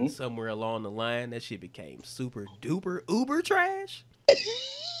 But then somewhere along the line, that shit became super duper uber trash.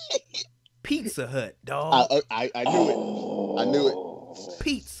 Pizza Hut, dog. I knew it. I knew it.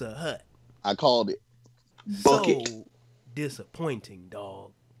 Pizza Hut. I called it. Bucket. So disappointing,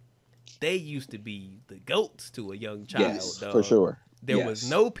 dog. They used to be the goats to a young child, Yes, dog. For sure. There was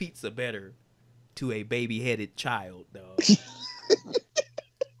no pizza better to a baby-headed child, dog.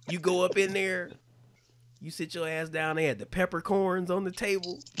 You go up in there, you sit your ass down. They had the peppercorns on the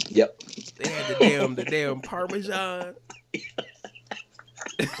table. Yep. They had the damn Parmesan.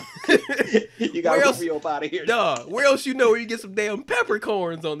 You gotta move you up out of here. Dog, where else you know where you get some damn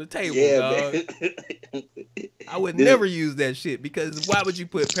peppercorns on the table, dog? Man. I would never use that shit because why would you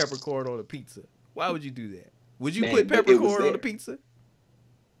put peppercorn on a pizza? Why would you do that? Would you put but it was peppercorn on there. a pizza?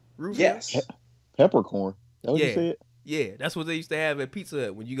 Rufio? Yes. Peppercorn. That what you Yeah. said? Yeah, that's what they used to have at Pizza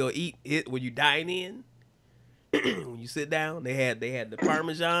Hut. When you go eat it, when you dine in, when you sit down, they had the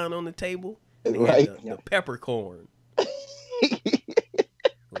Parmesan on the table. And they Right. had the peppercorn.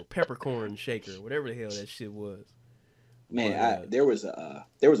 Little peppercorn shaker, whatever the hell that shit was. Man, But, there was a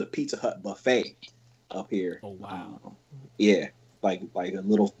Pizza Hut buffet up here. Oh wow. Yeah, like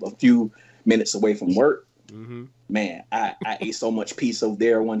a few minutes away from work. Mm-hmm. Man, I ate so much pizza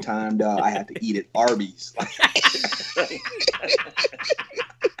there one time, dog. I had to eat at Arby's.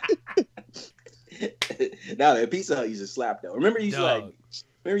 Now that Pizza Hut used to slap though. Remember you used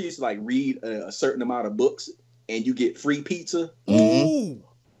to like read a certain amount of books and you get free pizza. Ooh.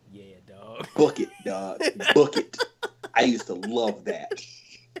 Yeah, dog. Book it, dog. Book it. I used to love that.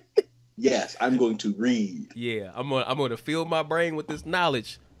 Yes, I'm going to read. Yeah, I'm gonna fill my brain with this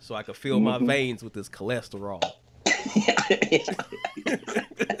knowledge so I can fill my veins with this cholesterol.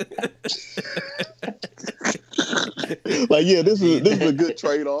 Like, yeah, this is a good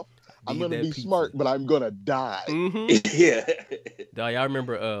trade-off. I'm Need gonna that be pizza. smart, but I'm gonna die. Mm-hmm. Yeah. Dog, y'all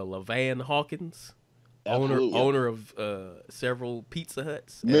remember LaVan Hawkins, Absolutely. owner of several Pizza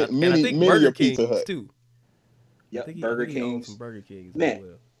Huts, and, Many- and I think many Burger a Pizza Kings Hut. too. Yep, I think Burger he owns Kings. some Burger Kings Man. as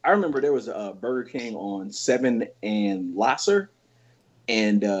well. I remember there was a Burger King on 7th and Lasser,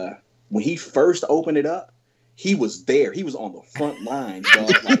 and when he first opened it up, he was there. He was on the front line,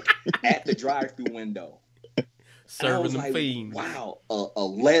 dog, like at the drive-through window. And I Serving was them like, fiends. wow, a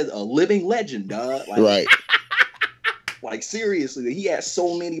living legend, dog. Like, Right. Like seriously, he had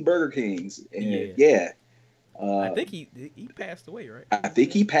so many Burger Kings, and Yeah. I think he passed away, right? I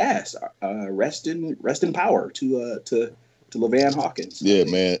think he passed. Rest in power to LaVan Hawkins. Yeah,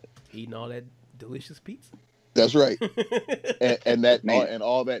 man. Eating all that delicious pizza. That's right. and that Man. and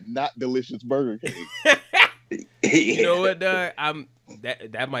all that not delicious Burger King. You know what, dog?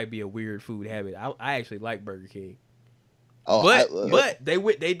 That might be a weird food habit. I actually like Burger King. Oh, But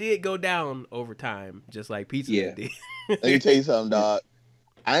they did go down over time, just like Pizza Hut did. let me tell you something, dog.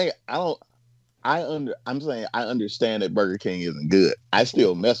 I'm saying I understand that Burger King isn't good. I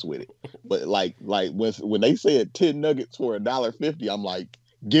still mess with it. But like when they said 10 nuggets for $1.50, I'm like,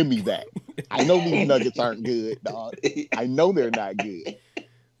 give me that. I know these nuggets aren't good, dog. I know they're not good.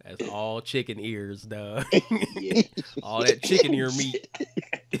 That's all chicken ears, dog. Yeah. All that chicken ear meat.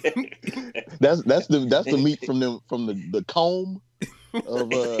 That's the meat from the comb of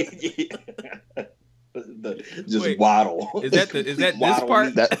Wait, waddle. Is that this Waddle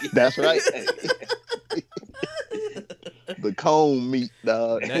part? meat. That's right. The comb meat,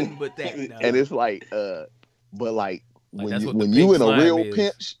 dog. Nothing but that, dog. And it's like, but like that's what the when you pink in a slime real is.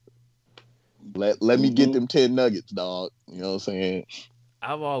 pinch, let me get them 10 nuggets, dog. You know what I'm saying?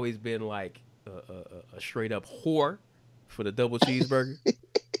 I've always been like a straight up whore for the double cheeseburger.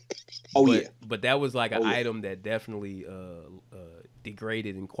 But that was like an item that definitely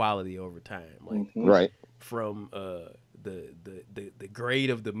degraded in quality over time. Like Right. from the grade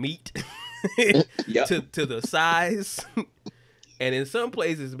of the meat Yep. to the size. And in some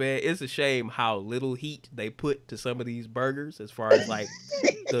places, man, it's a shame how little heat they put to some of these burgers as far as like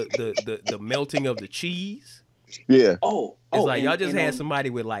the melting of the cheese. Yeah. It's like y'all just had somebody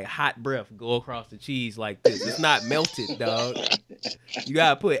with like hot breath go across the cheese like this. It's not melted, dog. You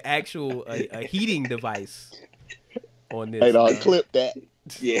gotta put actual a heating device on this. Hey, dog, clip that.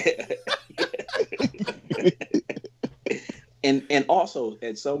 Yeah. and also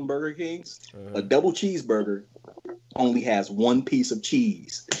at some Burger Kings, a double cheeseburger only has one piece of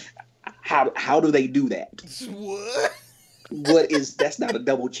cheese. How do they do that? What? That's not a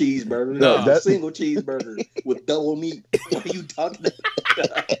double cheeseburger. No. That's a single cheeseburger with double meat. What are you talking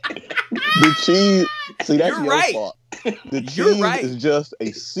about? The cheese, see, that's You're your right. fault. The You're cheese right. is just a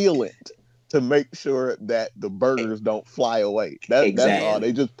sealant to make sure that the burgers don't fly away. That's Exactly. all.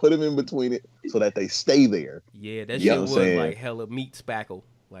 They just put them in between it so that they stay there. Yeah, that You shit know was what I'm saying? like hella meat spackle.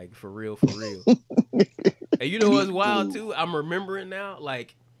 Like, for real, for real. And you know what's wild, too? I'm remembering now,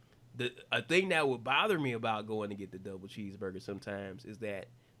 like, a thing that would bother me about going to get the double cheeseburger sometimes is that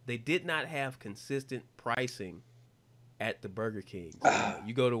they did not have consistent pricing at the Burger King.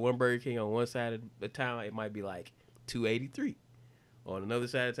 You go to one Burger King on one side of the town, it might be like $2.83. On another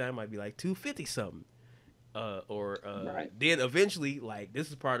side of the town, it might be like $2.50 something. Right. Then eventually, like, this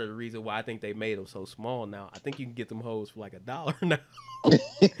is part of the reason why I think they made them so small now. I think you can get them hoes for like $1 now.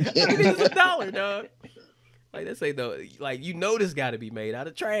 It's $1, dog. Like, they say though, like, you know this got to be made out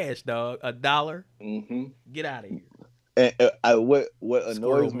of trash, dog. $1. Mm-hmm. Get out of here. And what annoys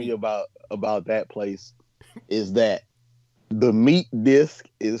Squirrel me meat. about that place is that the meat disc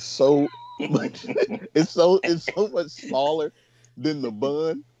is so much it's so much smaller than the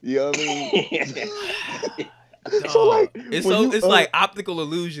bun. You know what I mean? So, like, It's when you it's like optical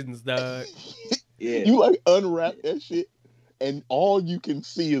illusions, dog. Yeah. You like unwrap that shit and all you can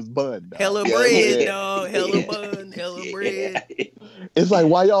see is bun. Dog. Hella You know what I'm bread, saying? dog. Hella bun, hella bread. It's like,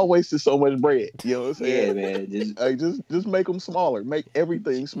 why y'all wasting so much bread? You know what I'm Yeah, saying? man. Like, just make them smaller. Make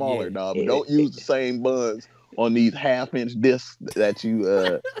everything smaller, Yeah. dog. But don't use the same buns on these half-inch discs that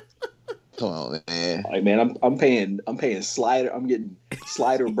you. Come on, man. Like, man, I'm paying slider. I'm getting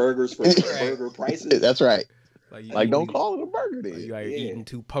slider burgers for burger prices. That's right. Like, Don't call it a burger then. you are Yeah. eating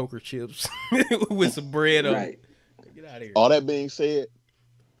 2 poker chips with some bread on Right. it. Get out of here. All that being said,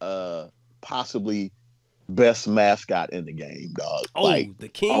 possibly best mascot in the game, dog. Oh, Like, the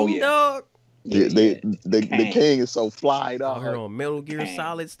king, oh, yeah. dog. the king is so fly, Out dog. here on Metal Gear Kang.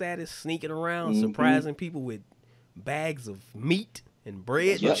 Solid status, sneaking around, Mhm. surprising people with bags of meat and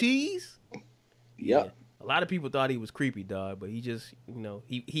bread and Yep. cheese. Yep. Yeah. A lot of people thought he was creepy, dog, but he just,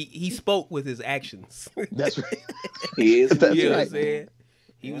 he spoke with his actions. That's right. He is. That's You know what I'm right. saying?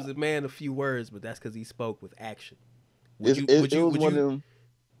 He Yeah. was a man of few words, but that's because he spoke with action. It was one of them.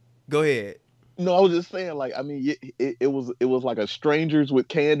 Go ahead. No, I was just saying, like, I mean, it was like a strangers with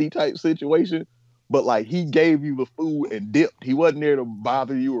candy type situation, but like he gave you the food and dipped. He wasn't there to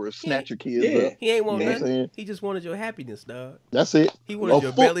bother you or snatch your kids Yeah. up. He ain't want You know what I'm nothing. saying? He just wanted your happiness, dog. That's it. He wanted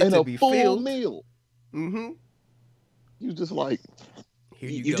your belly to be full filled. meal. Mm-hmm. You just like, Here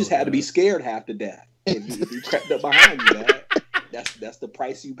You go, just had to be dog. scared half to death. If he crept up behind you, dog, that's the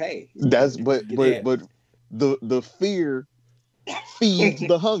price you pay. that's but Yeah. the fear feeds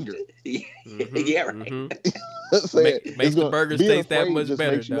the hunger. Mhm, Yeah, right. mhm. Saying, Makes it's the gonna- burgers being taste that afraid much just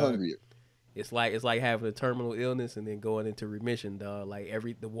better, makes you dog. hungrier. It's like having a terminal illness and then going into remission, dog. Like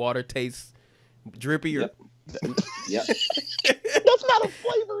the water tastes drippier. Yep. That's not a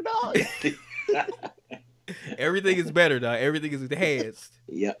flavor, dog. Everything is better, dog. Everything is enhanced.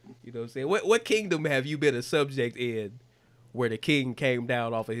 Yep. You know what I'm saying? What kingdom have you been a subject in where the king came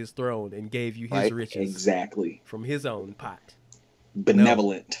down off of his throne and gave you his Right. riches Exactly. from his own pot?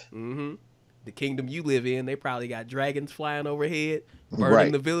 Benevolent. Mm-hmm. The kingdom you live in, they probably got dragons flying overhead, burning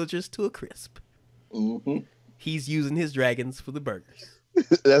Right. the villagers to a crisp. Mm-hmm. He's using his dragons for the burgers.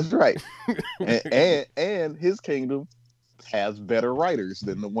 That's right. And his kingdom has better writers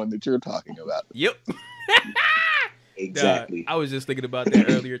than the one that you're talking about. Yep. Exactly. I was just thinking about that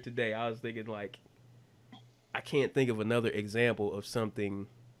earlier today. I was thinking, like, I can't think of another example of something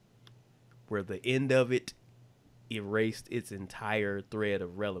where the end of it erased its entire thread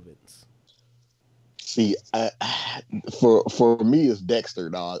of relevance. See, for me, it's Dexter,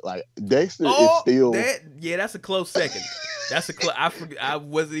 dog. Like, Dexter is still. That's a close second. I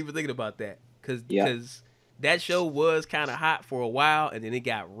wasn't even thinking about that because that show was kind of hot for a while and then it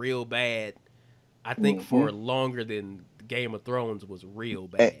got real bad. I think for longer than Game of Thrones was real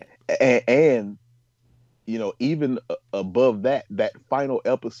bad. And you know, even above that final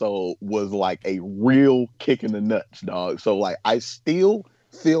episode was like a real kick in the nuts, dog. So like, I still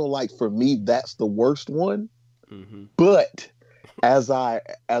feel like for me that's the worst one. Mm-hmm. But as I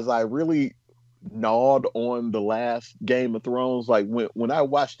really gnawed on the last Game of Thrones, like when I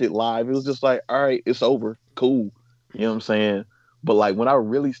watched it live, it was just like, all right, it's over, cool. You know what I'm saying? But like when I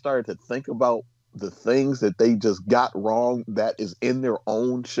really started to think about the things that they just got wrong that is in their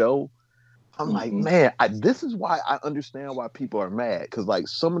own show, I'm like, man, this is why I understand why people are mad, because like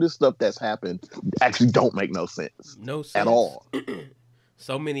some of this stuff that's happened actually don't make no sense. No sense at all.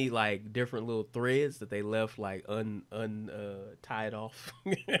 so many like different little threads that they left like tied off.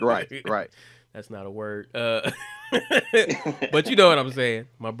 Right. That's not a word. But you know what I'm saying.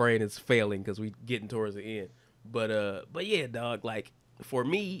 My brain is failing because we getting towards the end. But yeah, dog. Like for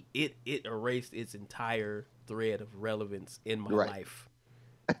me, it erased its entire thread of relevance in my life.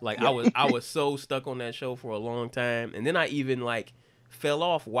 Like I was so stuck on that show for a long time, and then I even like fell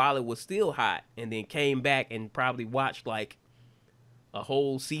off while it was still hot, and then came back and probably watched like a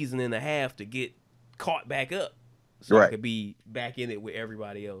whole season and a half to get caught back up, so I could be back in it with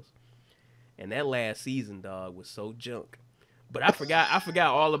everybody else. And that last season, dog, was so junk. But I forgot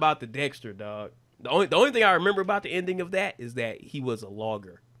all about the Dexter, dog. The only thing I remember about the ending of that is that he was a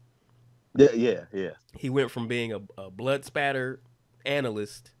logger. Yeah. He went from being a blood spatter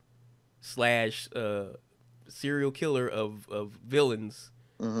analyst / serial killer of villains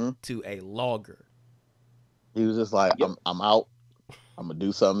to a logger. He was just like, I'm out. I'm gonna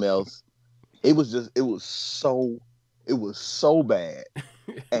do something else. It was so bad.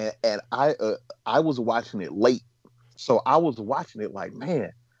 and I was watching it late, so I was watching it like,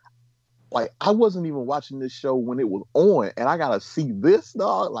 man, like I wasn't even watching this show when it was on, and I gotta see this,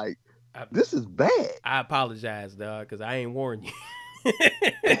 dog. Like, this is bad. I apologize, dog, because I ain't warned you.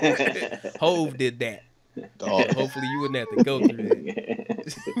 Hove did that. Dog. Hopefully you wouldn't have to go through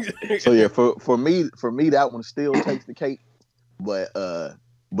that. So yeah, for me that one still takes the cake, but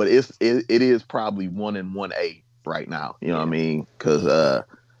it is probably 1 and 1A right now. You know what I mean? Because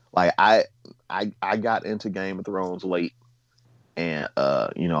like I got into Game of Thrones late, and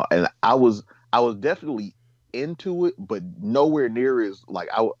and I was definitely into it, but nowhere near as like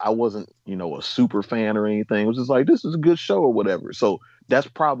I wasn't a super fan or anything. It was just like, this is a good show or whatever. So that's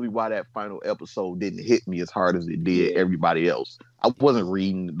probably why that final episode didn't hit me as hard as it did everybody else. I wasn't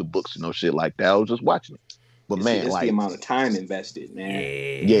reading the books and no shit like that. I was just watching it. But man, it's like the amount of time invested,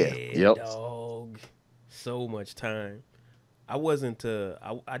 man. Yep. Dog. So much time. I wasn't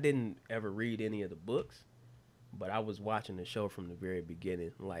I didn't ever read any of the books, but I was watching the show from the very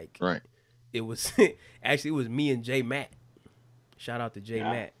beginning. Like it was actually it was me and J Matt. Shout out to J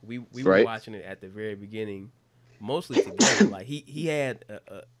Matt. We were watching it at the very beginning, mostly together. Like he had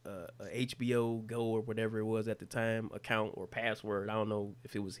a HBO Go or whatever it was at the time account or password. I don't know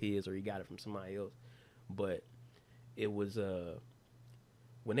if it was his or he got it from somebody else. But it was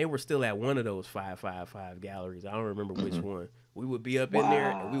when they were still at one of those 555 galleries. I don't remember which one. We would be up in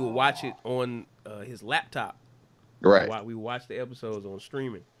there and we would watch it on his laptop. Right. We would watch the episodes on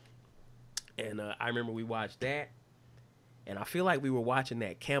streaming. And I remember we watched that. And I feel like we were watching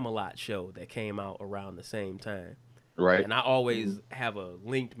that Camelot show that came out around the same time. Right. And I always have a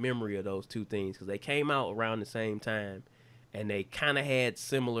linked memory of those two things because they came out around the same time. And they kind of had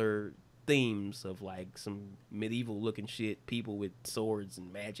similar themes of like some medieval looking shit, people with swords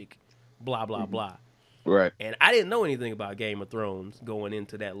and magic, blah, blah, blah. Right. And I didn't know anything about Game of Thrones going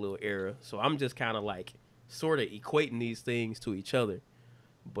into that little era. So I'm just kind of like sort of equating these things to each other.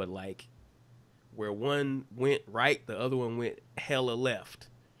 But like where one went right, the other one went hella left.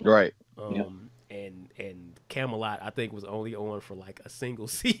 Right. And Camelot, I think, was only on for like a single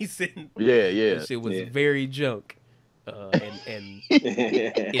season. Yeah. That shit was very junk. And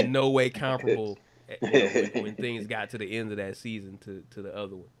in no way comparable when things got to the end of that season to the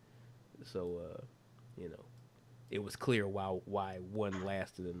other one. So, it was clear why one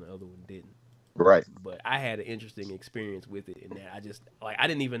lasted and the other one didn't. Right. But I had an interesting experience with it in that I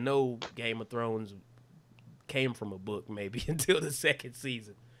didn't even know Game of Thrones came from a book maybe until the second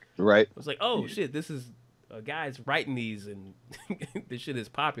season. Right. I was like, oh shit, this is a guy's writing these and this shit is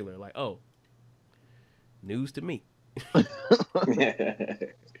popular. Like, oh, news to me.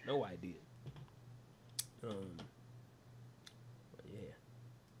 No idea. But yeah,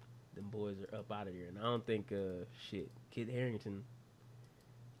 them boys are up out of here, and I don't think Kit Harington.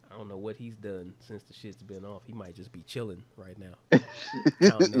 I don't know what he's done since the shit's been off. He might just be chilling right now.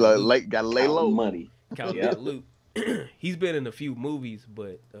 Gotta lay low. Money. Counting that loot. He's been in a few movies,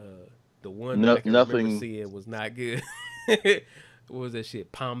 but the one that I can remember seeing was not good. What was that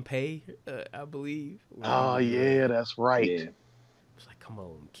shit? Pompeii, I believe. Oh yeah, that's right. Yeah. It's like, come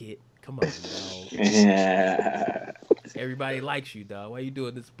on, Kit. Come on, dog. Everybody likes you, dog. Why you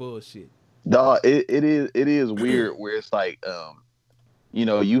doing this bullshit? Dog, it is weird where it's like,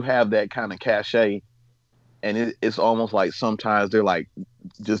 you have that kind of cachet, and it's almost like sometimes they're like,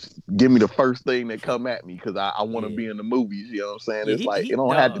 just give me the first thing that come at me because I want to be in the movies. You know what I'm saying? Yeah, it's like it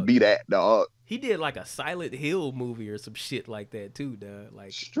don't have to be that, dog. He did like a Silent Hill movie or some shit like that too, dog.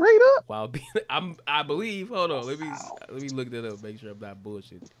 Like straight up. While being, I believe. Hold on, let me look that up. Make sure I'm not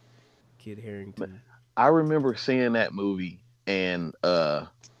bullshit. Kid Harington. I remember seeing that movie and I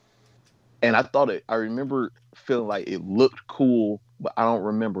thought it. I remember feeling like it looked cool, but I don't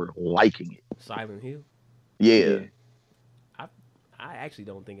remember liking it. Silent Hill. Yeah. I actually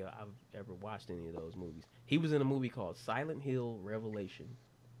don't think I've ever watched any of those movies. He was in a movie called Silent Hill Revelation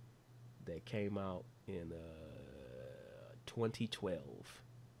that came out in 2012.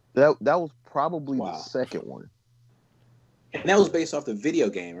 That was probably the second one. And that was based off the video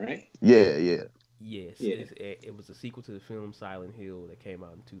game, right? Yeah, yeah. Yes, Yeah. it was a sequel to the film Silent Hill that came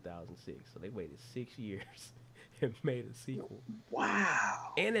out in 2006. So they waited 6 years and made a sequel.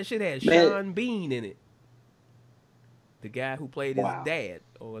 Wow. And that shit had Man. Sean Bean in it. The guy who played his dad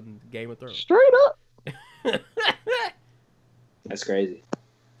on Game of Thrones. Straight up. That's crazy.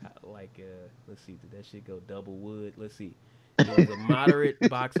 Let's see, did that shit go double wood? Let's see. It was a moderate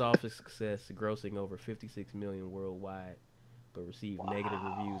box office success, grossing over 56 million worldwide, but received negative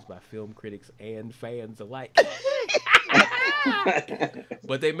reviews by film critics and fans alike.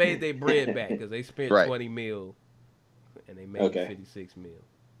 But they made their bread back because they spent 20 mil and they made 56 mil.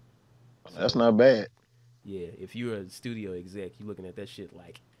 So, that's not bad. Yeah, if you're a studio exec, you're looking at that shit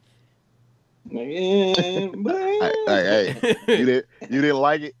like, hey, you didn't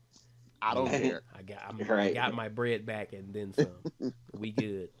like it? I don't care. I got my bread back and then some. We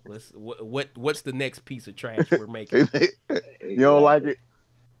good. What's the next piece of trash we're making? You don't like it?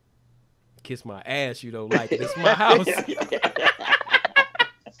 Kiss my ass. You don't like it. It's my house.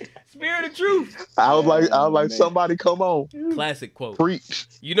 Spirit of truth. I was like, somebody come on. Classic quote. Preach.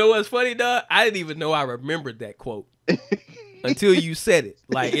 You know what's funny, dog? I didn't even know I remembered that quote until you said it.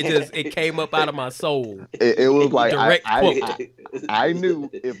 Like it came up out of my soul. It was like direct quote. I knew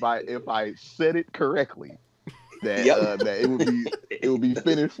if I said it correctly that that it would be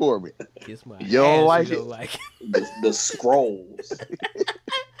finished for me. Kiss my you don't ass, like you it? don't like the scrolls.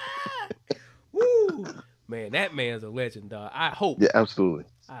 Woo. Man, that man's a legend, dog. I hope. Yeah, absolutely.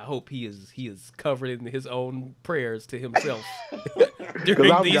 I hope he is covered in his own prayers to himself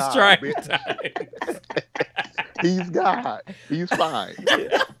during these trying times. He's God. He's fine.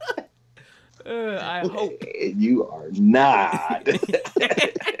 I hope. You are not.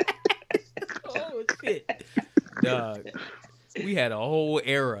 Oh shit, dog. We had a whole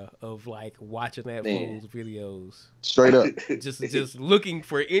era of like watching that fool's videos. Straight up. Just looking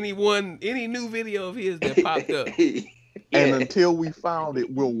for any new video of his that popped up. And until we found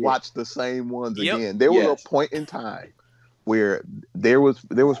it, we'll watch the same ones again. There was a point in time where there was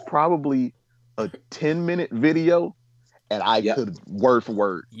probably a 10-minute video, and I could word for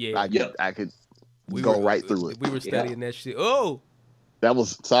word. Yeah, I could go right through it. We were studying that shit. Oh, that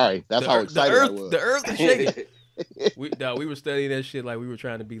was sorry. That's how excited I was. The earth is shaking. We were studying that shit like we were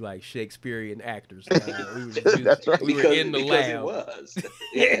trying to be like Shakespearean actors. That's right. We were in the lab. It was.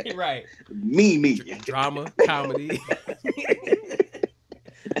 Right. Me. Drama, comedy.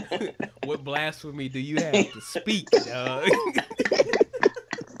 What blasphemy do you have to speak, dog?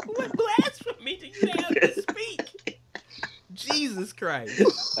 What blasphemy do you have to speak? Jesus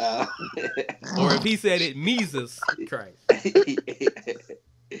Christ. Or if he said it, Jesus Christ.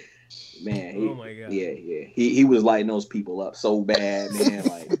 Man, oh my God. Yeah. He was lighting those people up so bad, man.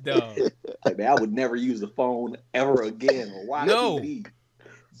 Like, dog. Like, man, I would never use the phone ever again or watch TV.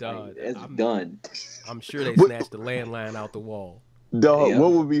 Dog, like, done. I'm sure they snatched the landline out the wall. Dog,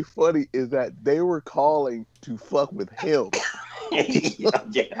 what would be funny is that they were calling to fuck with him.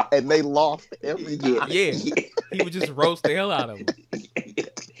 And they lost every time. Yeah. He would just roast the hell out of him.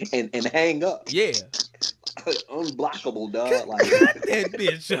 And hang up. Yeah. Unblockable, dog. Like, cut that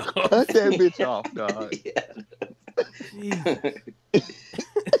bitch off. Cut that bitch off, dog. He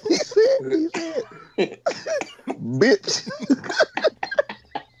said, bitch.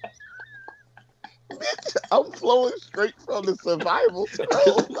 Bitch, I'm flowing straight from the survival to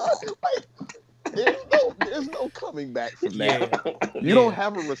there's no coming back from that. You don't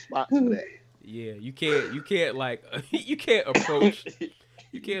have a response to that. Yeah, you can't like you can't approach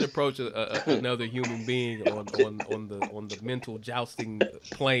another human being on the mental jousting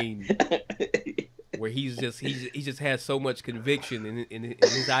plane where he just has so much conviction in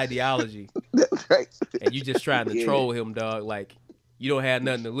his ideology. That's right. And you just trying to troll him, dog. Like, you don't have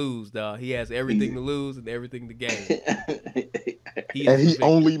nothing to lose, dog. He has everything to lose and everything to gain. He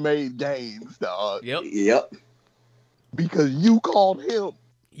only made gains, dog. Yep. Because you called him.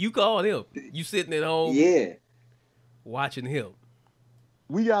 You sitting at home. Yeah. Watching him.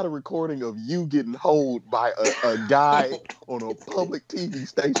 We got a recording of you getting holed by a guy on a public TV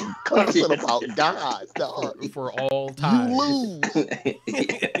station cussing about God, dog. For all time. You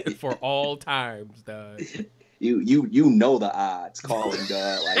lose. For all times, dog. You know the odds calling,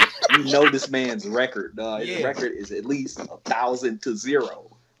 dog. Like you know this man's record, dog. His record is at least 1,000 to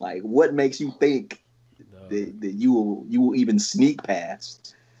 0. Like what makes you think that you will even sneak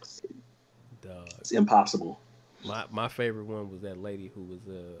past? Dog. It's impossible. My favorite one was that lady who was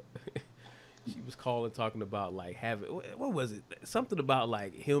she was calling talking about like having what was it? Something about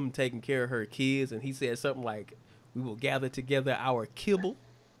like him taking care of her kids, and he said something like, "We will gather together our kibble."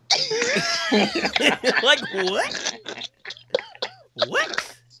 Like what?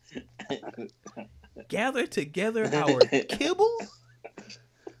 What? Gather together our kibble?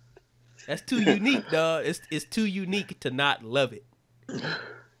 That's too unique, dog. It's too unique to not love it.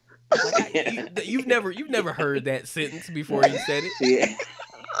 Like you've never heard that sentence before you said it. Yeah.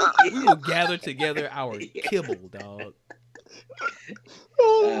 We will gather together our kibble, dog.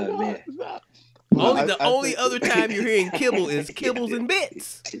 Oh man. The only other time you're hearing kibble is kibbles and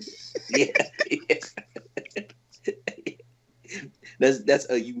bits. Yeah. That's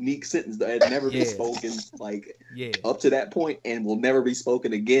a unique sentence that had never been spoken up to that point and will never be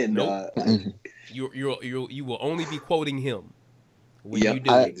spoken again. Nope. You will only be quoting him when you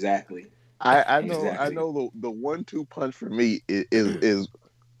do it. Exactly. I know the 1-2 punch for me is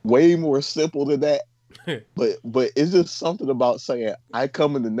way more simple than that. But it's just something about saying, "I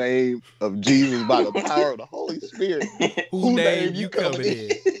come in the name of Jesus by the power of the Holy Spirit." Who name you coming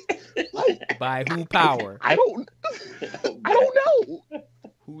in? Like, by who power? I don't know.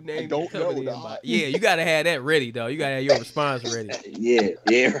 Who name you coming in by? Yeah, you gotta have that ready, though. You gotta have your response ready.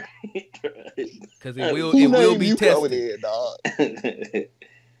 Yeah. Because it will be tested. In, dog?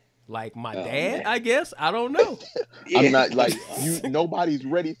 Like my dad, man. I guess. I don't know. Yeah. I'm not like you. Nobody's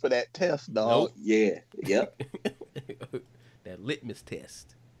ready for that test, dog. Nope. Yeah. Yep. That litmus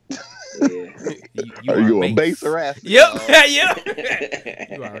test. Yeah. Are you a base or ass? Yep. Yep.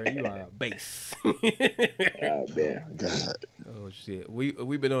 You are a base. Oh man. God. Oh shit.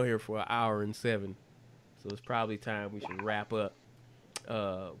 We've been on here for 1 hour and 7, so it's probably time we should wrap up.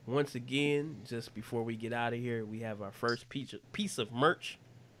 Once again, just before we get out of here, we have our first piece of merch.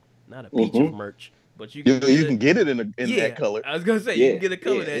 Not a peach of merch, but you can get it in that color. I was gonna say you can get a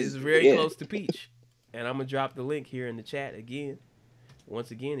color that is very close to peach, and I'm gonna drop the link here in the chat again.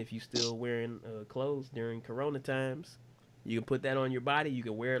 Once again, if you still wearing clothes during Corona times, you can put that on your body. You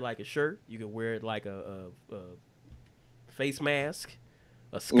can wear it like a shirt. You can wear it like a face mask,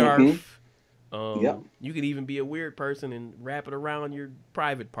 a scarf. You could even be a weird person and wrap it around your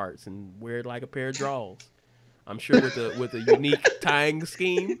private parts and wear it like a pair of drawers. I'm sure with a unique tying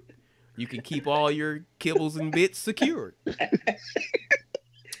scheme, you can keep all your kibbles and bits secured.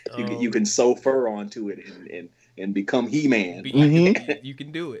 You can sew fur onto it and become He-Man. You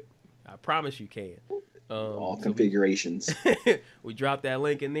can do it. I promise you can. All configurations. We dropped that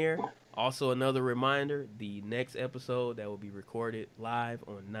link in there. Also, another reminder, the next episode that will be recorded live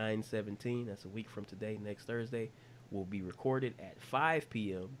on 9/17, that's a week from today, next Thursday, will be recorded at 5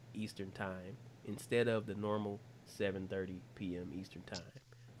 p.m. Eastern Time instead of the normal 7:30 p.m. Eastern Time.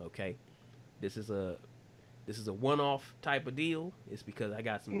 Okay? This is a one-off type of deal. It's because I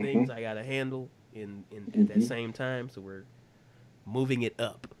got some things I got to handle at that same time, so we're moving it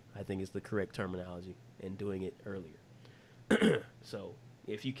up, I think is the correct terminology, and doing it earlier. So,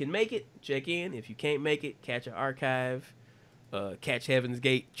 if you can make it, check in. If you can't make it, catch an archive, catch Heaven's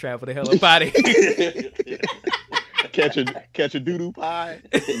Gate, travel the hell up out of here. catch a doo-doo pie.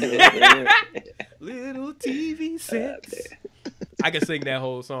 Little TV sets. I can sing that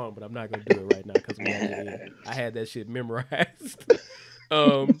whole song, but I'm not gonna do it right now because I had that shit memorized.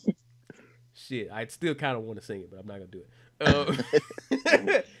 Shit, I still kind of want to sing it, but I'm not gonna do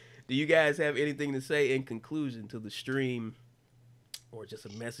it. Do you guys have anything to say in conclusion to the stream, or just a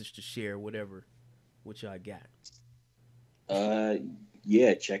message to share, whatever? What y'all got?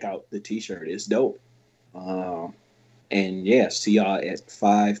 Yeah, check out the t-shirt. It's dope. And yeah, see y'all at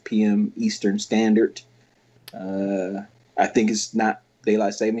 5 p.m. Eastern Standard. I think it's not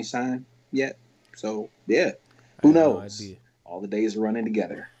daylight savings time yet. So yeah, who knows? No, all the days are running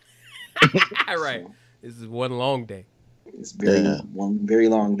together. All right. So, this is one long day. It's one very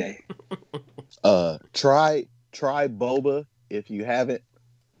long day. Try boba if you haven't.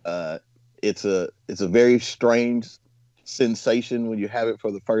 It's a very strange sensation when you have it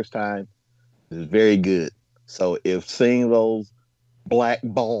for the first time. It's very good. So if seeing those black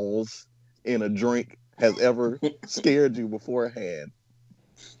balls in a drink has ever scared you beforehand,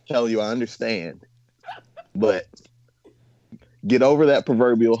 tell you I understand. But get over that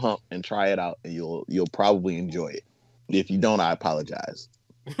proverbial hump and try it out, and you'll probably enjoy it. If you don't, I apologize.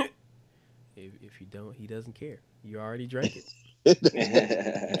 If you don't, he doesn't care. You already drank it.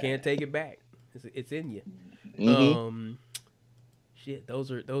 You can't take it back. It's in you. Um, shit,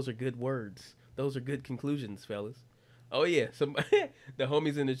 those are good words. Those are good conclusions, fellas. Oh yeah, some the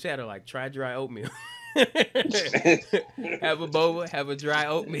homies in the chat are like, try dry oatmeal. Have a boba, have a dry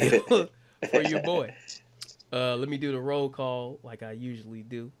oatmeal for your boy. Let me do the roll call like I usually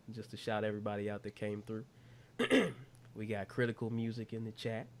do, just to shout everybody out that came through. We got Critical Music in the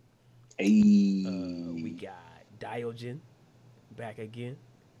chat. We got Diogen back again.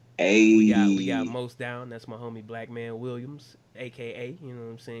 We got Most Down. That's my homie Black Man Williams, aka, you know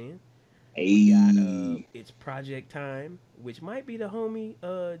what I'm saying. We got It's Project Time, which might be the homie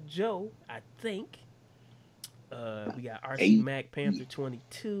Joe, I think. We got RC Mac Panther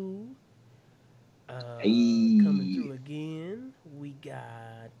 22. Coming through again. We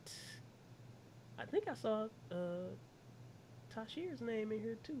got, I think I saw Tashir's name in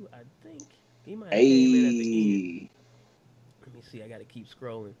here too. I think he might have came in at the end. Let me see. I got to keep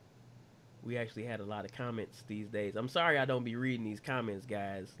scrolling. We actually had a lot of comments these days. I'm sorry I don't be reading these comments,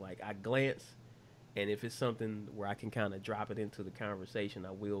 guys. Like, I glance, and if it's something where I can kind of drop it into the conversation,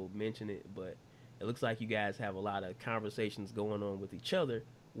 I will mention it. But it looks like you guys have a lot of conversations going on with each other,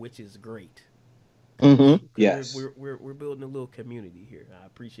 which is great. Yes, we're building a little community here. I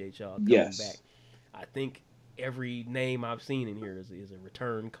appreciate y'all coming back. I think every name I've seen in here is a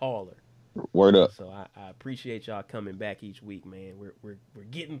return caller. Word up. So I appreciate y'all coming back each week, man. We're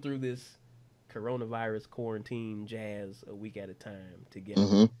getting through this coronavirus quarantine jazz a week at a time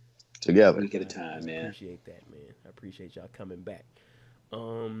together. Together. A week at a time, man. I appreciate that, man. I appreciate y'all coming back.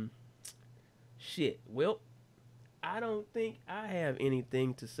 Shit. Well, I don't think I have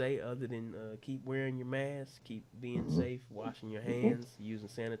anything to say other than keep wearing your mask, keep being safe, washing your hands, using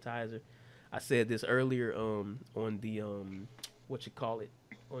sanitizer. I said this earlier on the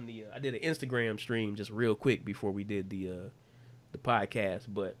I did an Instagram stream just real quick before we did the podcast,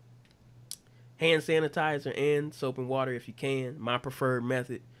 but hand sanitizer and soap and water if you can. My preferred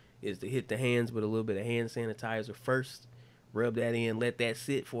method is to hit the hands with a little bit of hand sanitizer first, rub that in, let that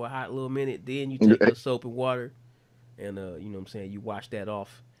sit for a hot little minute, then you take your soap and water and you know what I'm saying, you wash that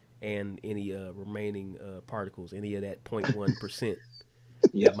off and any remaining particles, any of that 0.1%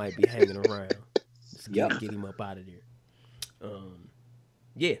 that might be hanging around. Just get him up out of there.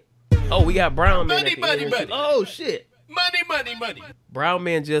 Yeah. Oh, we got Brown Man. Money. Oh shit. Money. Brown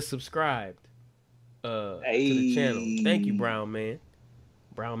Man just subscribed to the channel. Thank you, Brown Man.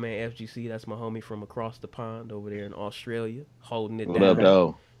 Brown Man FGC. That's my homie from across the pond over there in Australia, holding it down. What up,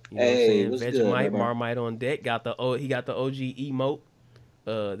 though? You know what I'm saying? Vegemite, Marmite on deck. He got the OG emote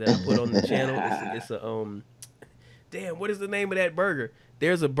that I put on the channel. It's a damn, what is the name of that burger?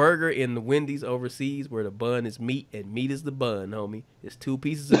 There's a burger in the Wendy's overseas where the bun is meat and meat is the bun, homie. It's 2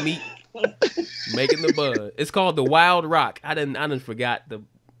 pieces of meat making the bun. It's called the Wild Rock. I didn't forgot the.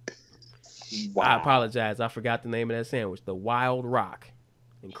 Wow. I apologize. I forgot the name of that sandwich. The Wild Rock.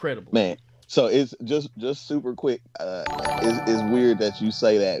 Incredible, man. So it's just super quick. It's weird that you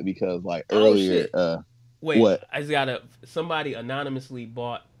say that because like earlier. Wait, what? I just got somebody anonymously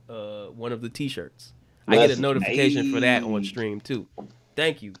bought one of the T-shirts. I get a notification for that on stream too.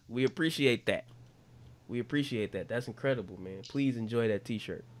 Thank you. We appreciate that. That's incredible, man. Please enjoy that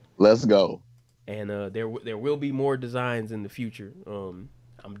T-shirt. Let's go. And there will be more designs in the future. I'm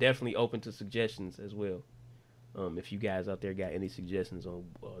definitely open to suggestions as well. If you guys out there got any suggestions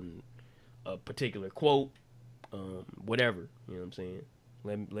on a particular quote, whatever, you know what I'm saying,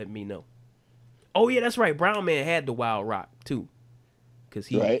 let me know. Oh yeah, that's right. Brown Man had the Wild Rock too, because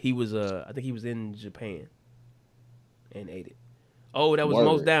he was I think he was in Japan and ate it. Oh, that was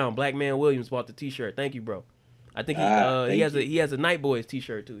Most Down. Black Man Williams bought the T-shirt. Thank you, bro. I think he has a Night Boys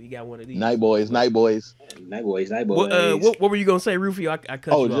T-shirt too. He got one of these. Night Boys. What were you gonna say, Rufio? I cut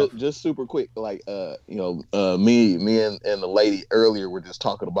you off. Just super quick. Like me and the lady earlier were just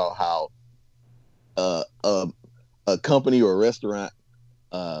talking about how a company or a restaurant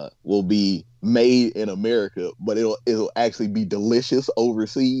will be made in America, but it'll actually be delicious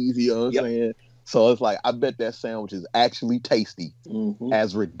overseas. You know what I'm saying? So it's like, I bet that sandwich is actually tasty,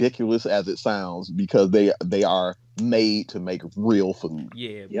 as ridiculous as it sounds, because they are made to make real food.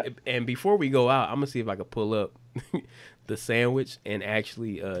 Yeah. Yep. And before we go out, I'm going to see if I can pull up the sandwich and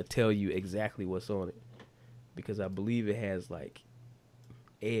actually tell you exactly what's on it. Because I believe it has, like,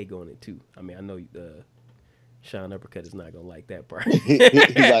 egg on it, too. I mean, I know Sean Uppercut is not going to like that part. He's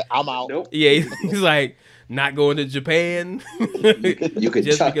like, I'm out. Nope. Yeah, he's like, not going to Japan. You could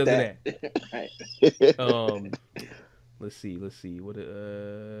just chuck because that. of that. Let's see. What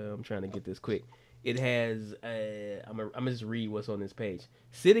I'm trying to get this quick. It has I'm gonna just read what's on this page.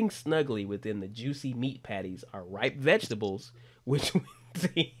 Sitting snugly within the juicy meat patties are ripe vegetables, which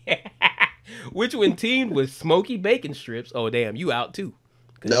Which when teamed with smoky bacon strips, oh damn, you out too.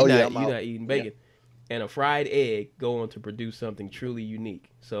 Because you're not eating bacon. Yeah. And a fried egg go on to produce something truly unique.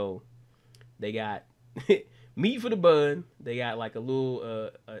 So they got meat for the bun. They got like a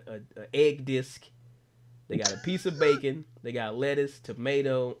little a egg disc. They got a piece of bacon. They got lettuce,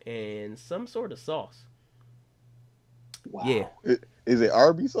 tomato, and some sort of sauce. Wow. Yeah. Is it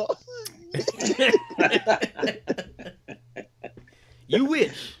Arby's sauce? You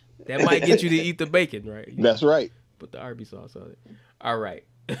wish. That might get you to eat the bacon, right? That's right. Put the Arby's sauce on it. All right.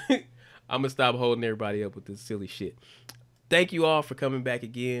 I'm going to stop holding everybody up with this silly shit. Thank you all for coming back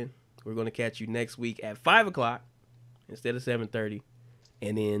again. We're going to catch you next week at 5 o'clock instead of 7:30.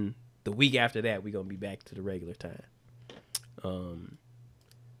 And then the week after that, we're going to be back to the regular time.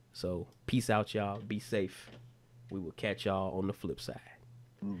 So peace out, y'all. Be safe. We will catch y'all on the flip side.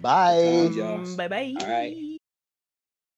 Bye. Bye. Bye-bye. All right.